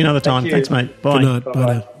night. See you another time. you. Thanks, mate. Bye. Good night. Bye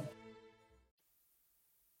Bye-bye. now.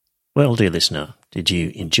 Well, dear listener, did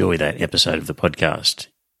you enjoy that episode of the podcast?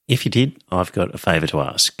 If you did, I've got a favour to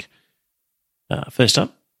ask. First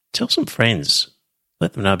up, tell some friends.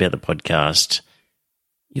 Let them know about the podcast.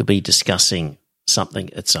 You'll be discussing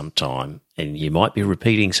something at some time, and you might be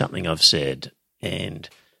repeating something I've said. And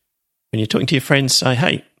when you're talking to your friends, say,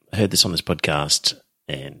 hey, I heard this on this podcast,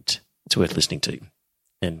 and it's worth listening to.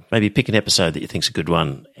 And maybe pick an episode that you think's a good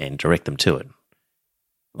one and direct them to it.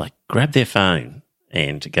 Like, grab their phone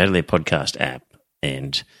and go to their podcast app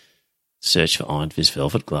and search for Iron Fist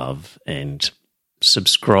Velvet Glove and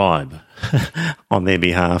subscribe on their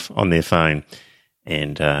behalf on their phone,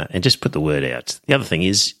 and just put the word out. The other thing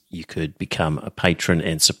is you could become a patron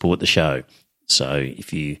and support the show. So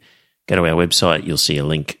if you go to our website, you'll see a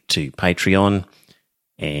link to Patreon,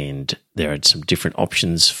 and there are some different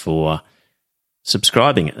options for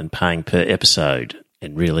subscribing and paying per episode.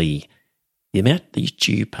 And really, the amount that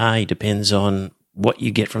you pay depends on what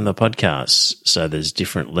you get from the podcast. So there's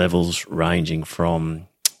different levels ranging from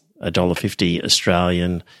 $1.50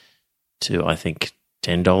 Australian to, I think,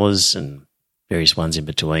 $10 and various ones in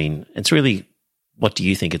between. It's really, what do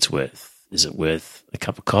you think it's worth? Is it worth a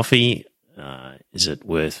cup of coffee? Is it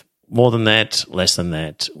worth more than that, less than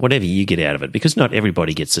that? Whatever you get out of it, because not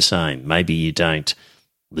everybody gets the same. Maybe you don't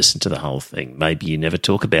listen to the whole thing. Maybe you never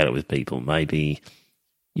talk about it with people. Maybe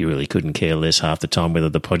you really couldn't care less half the time whether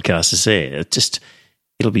the podcast is there.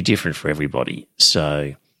 It'll be different for everybody.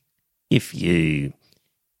 So if you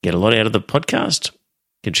get a lot out of the podcast,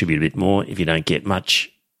 contribute a bit more. If you don't get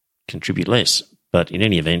much, contribute less. But in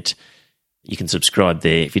any event, you can subscribe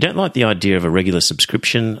there. If you don't like the idea of a regular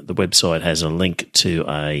subscription, the website has a link to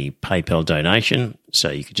a PayPal donation. So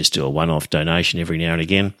you could just do a one-off donation every now and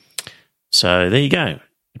again. So there you go.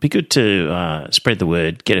 It'd be good to spread the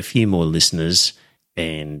word, get a few more listeners.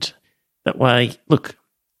 And that way, look,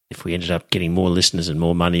 if we ended up getting more listeners and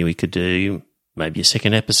more money, we could do maybe a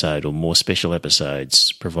second episode or more special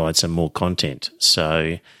episodes, provide some more content.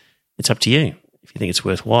 So it's up to you. If you think it's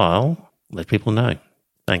worthwhile, let people know.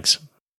 Thanks.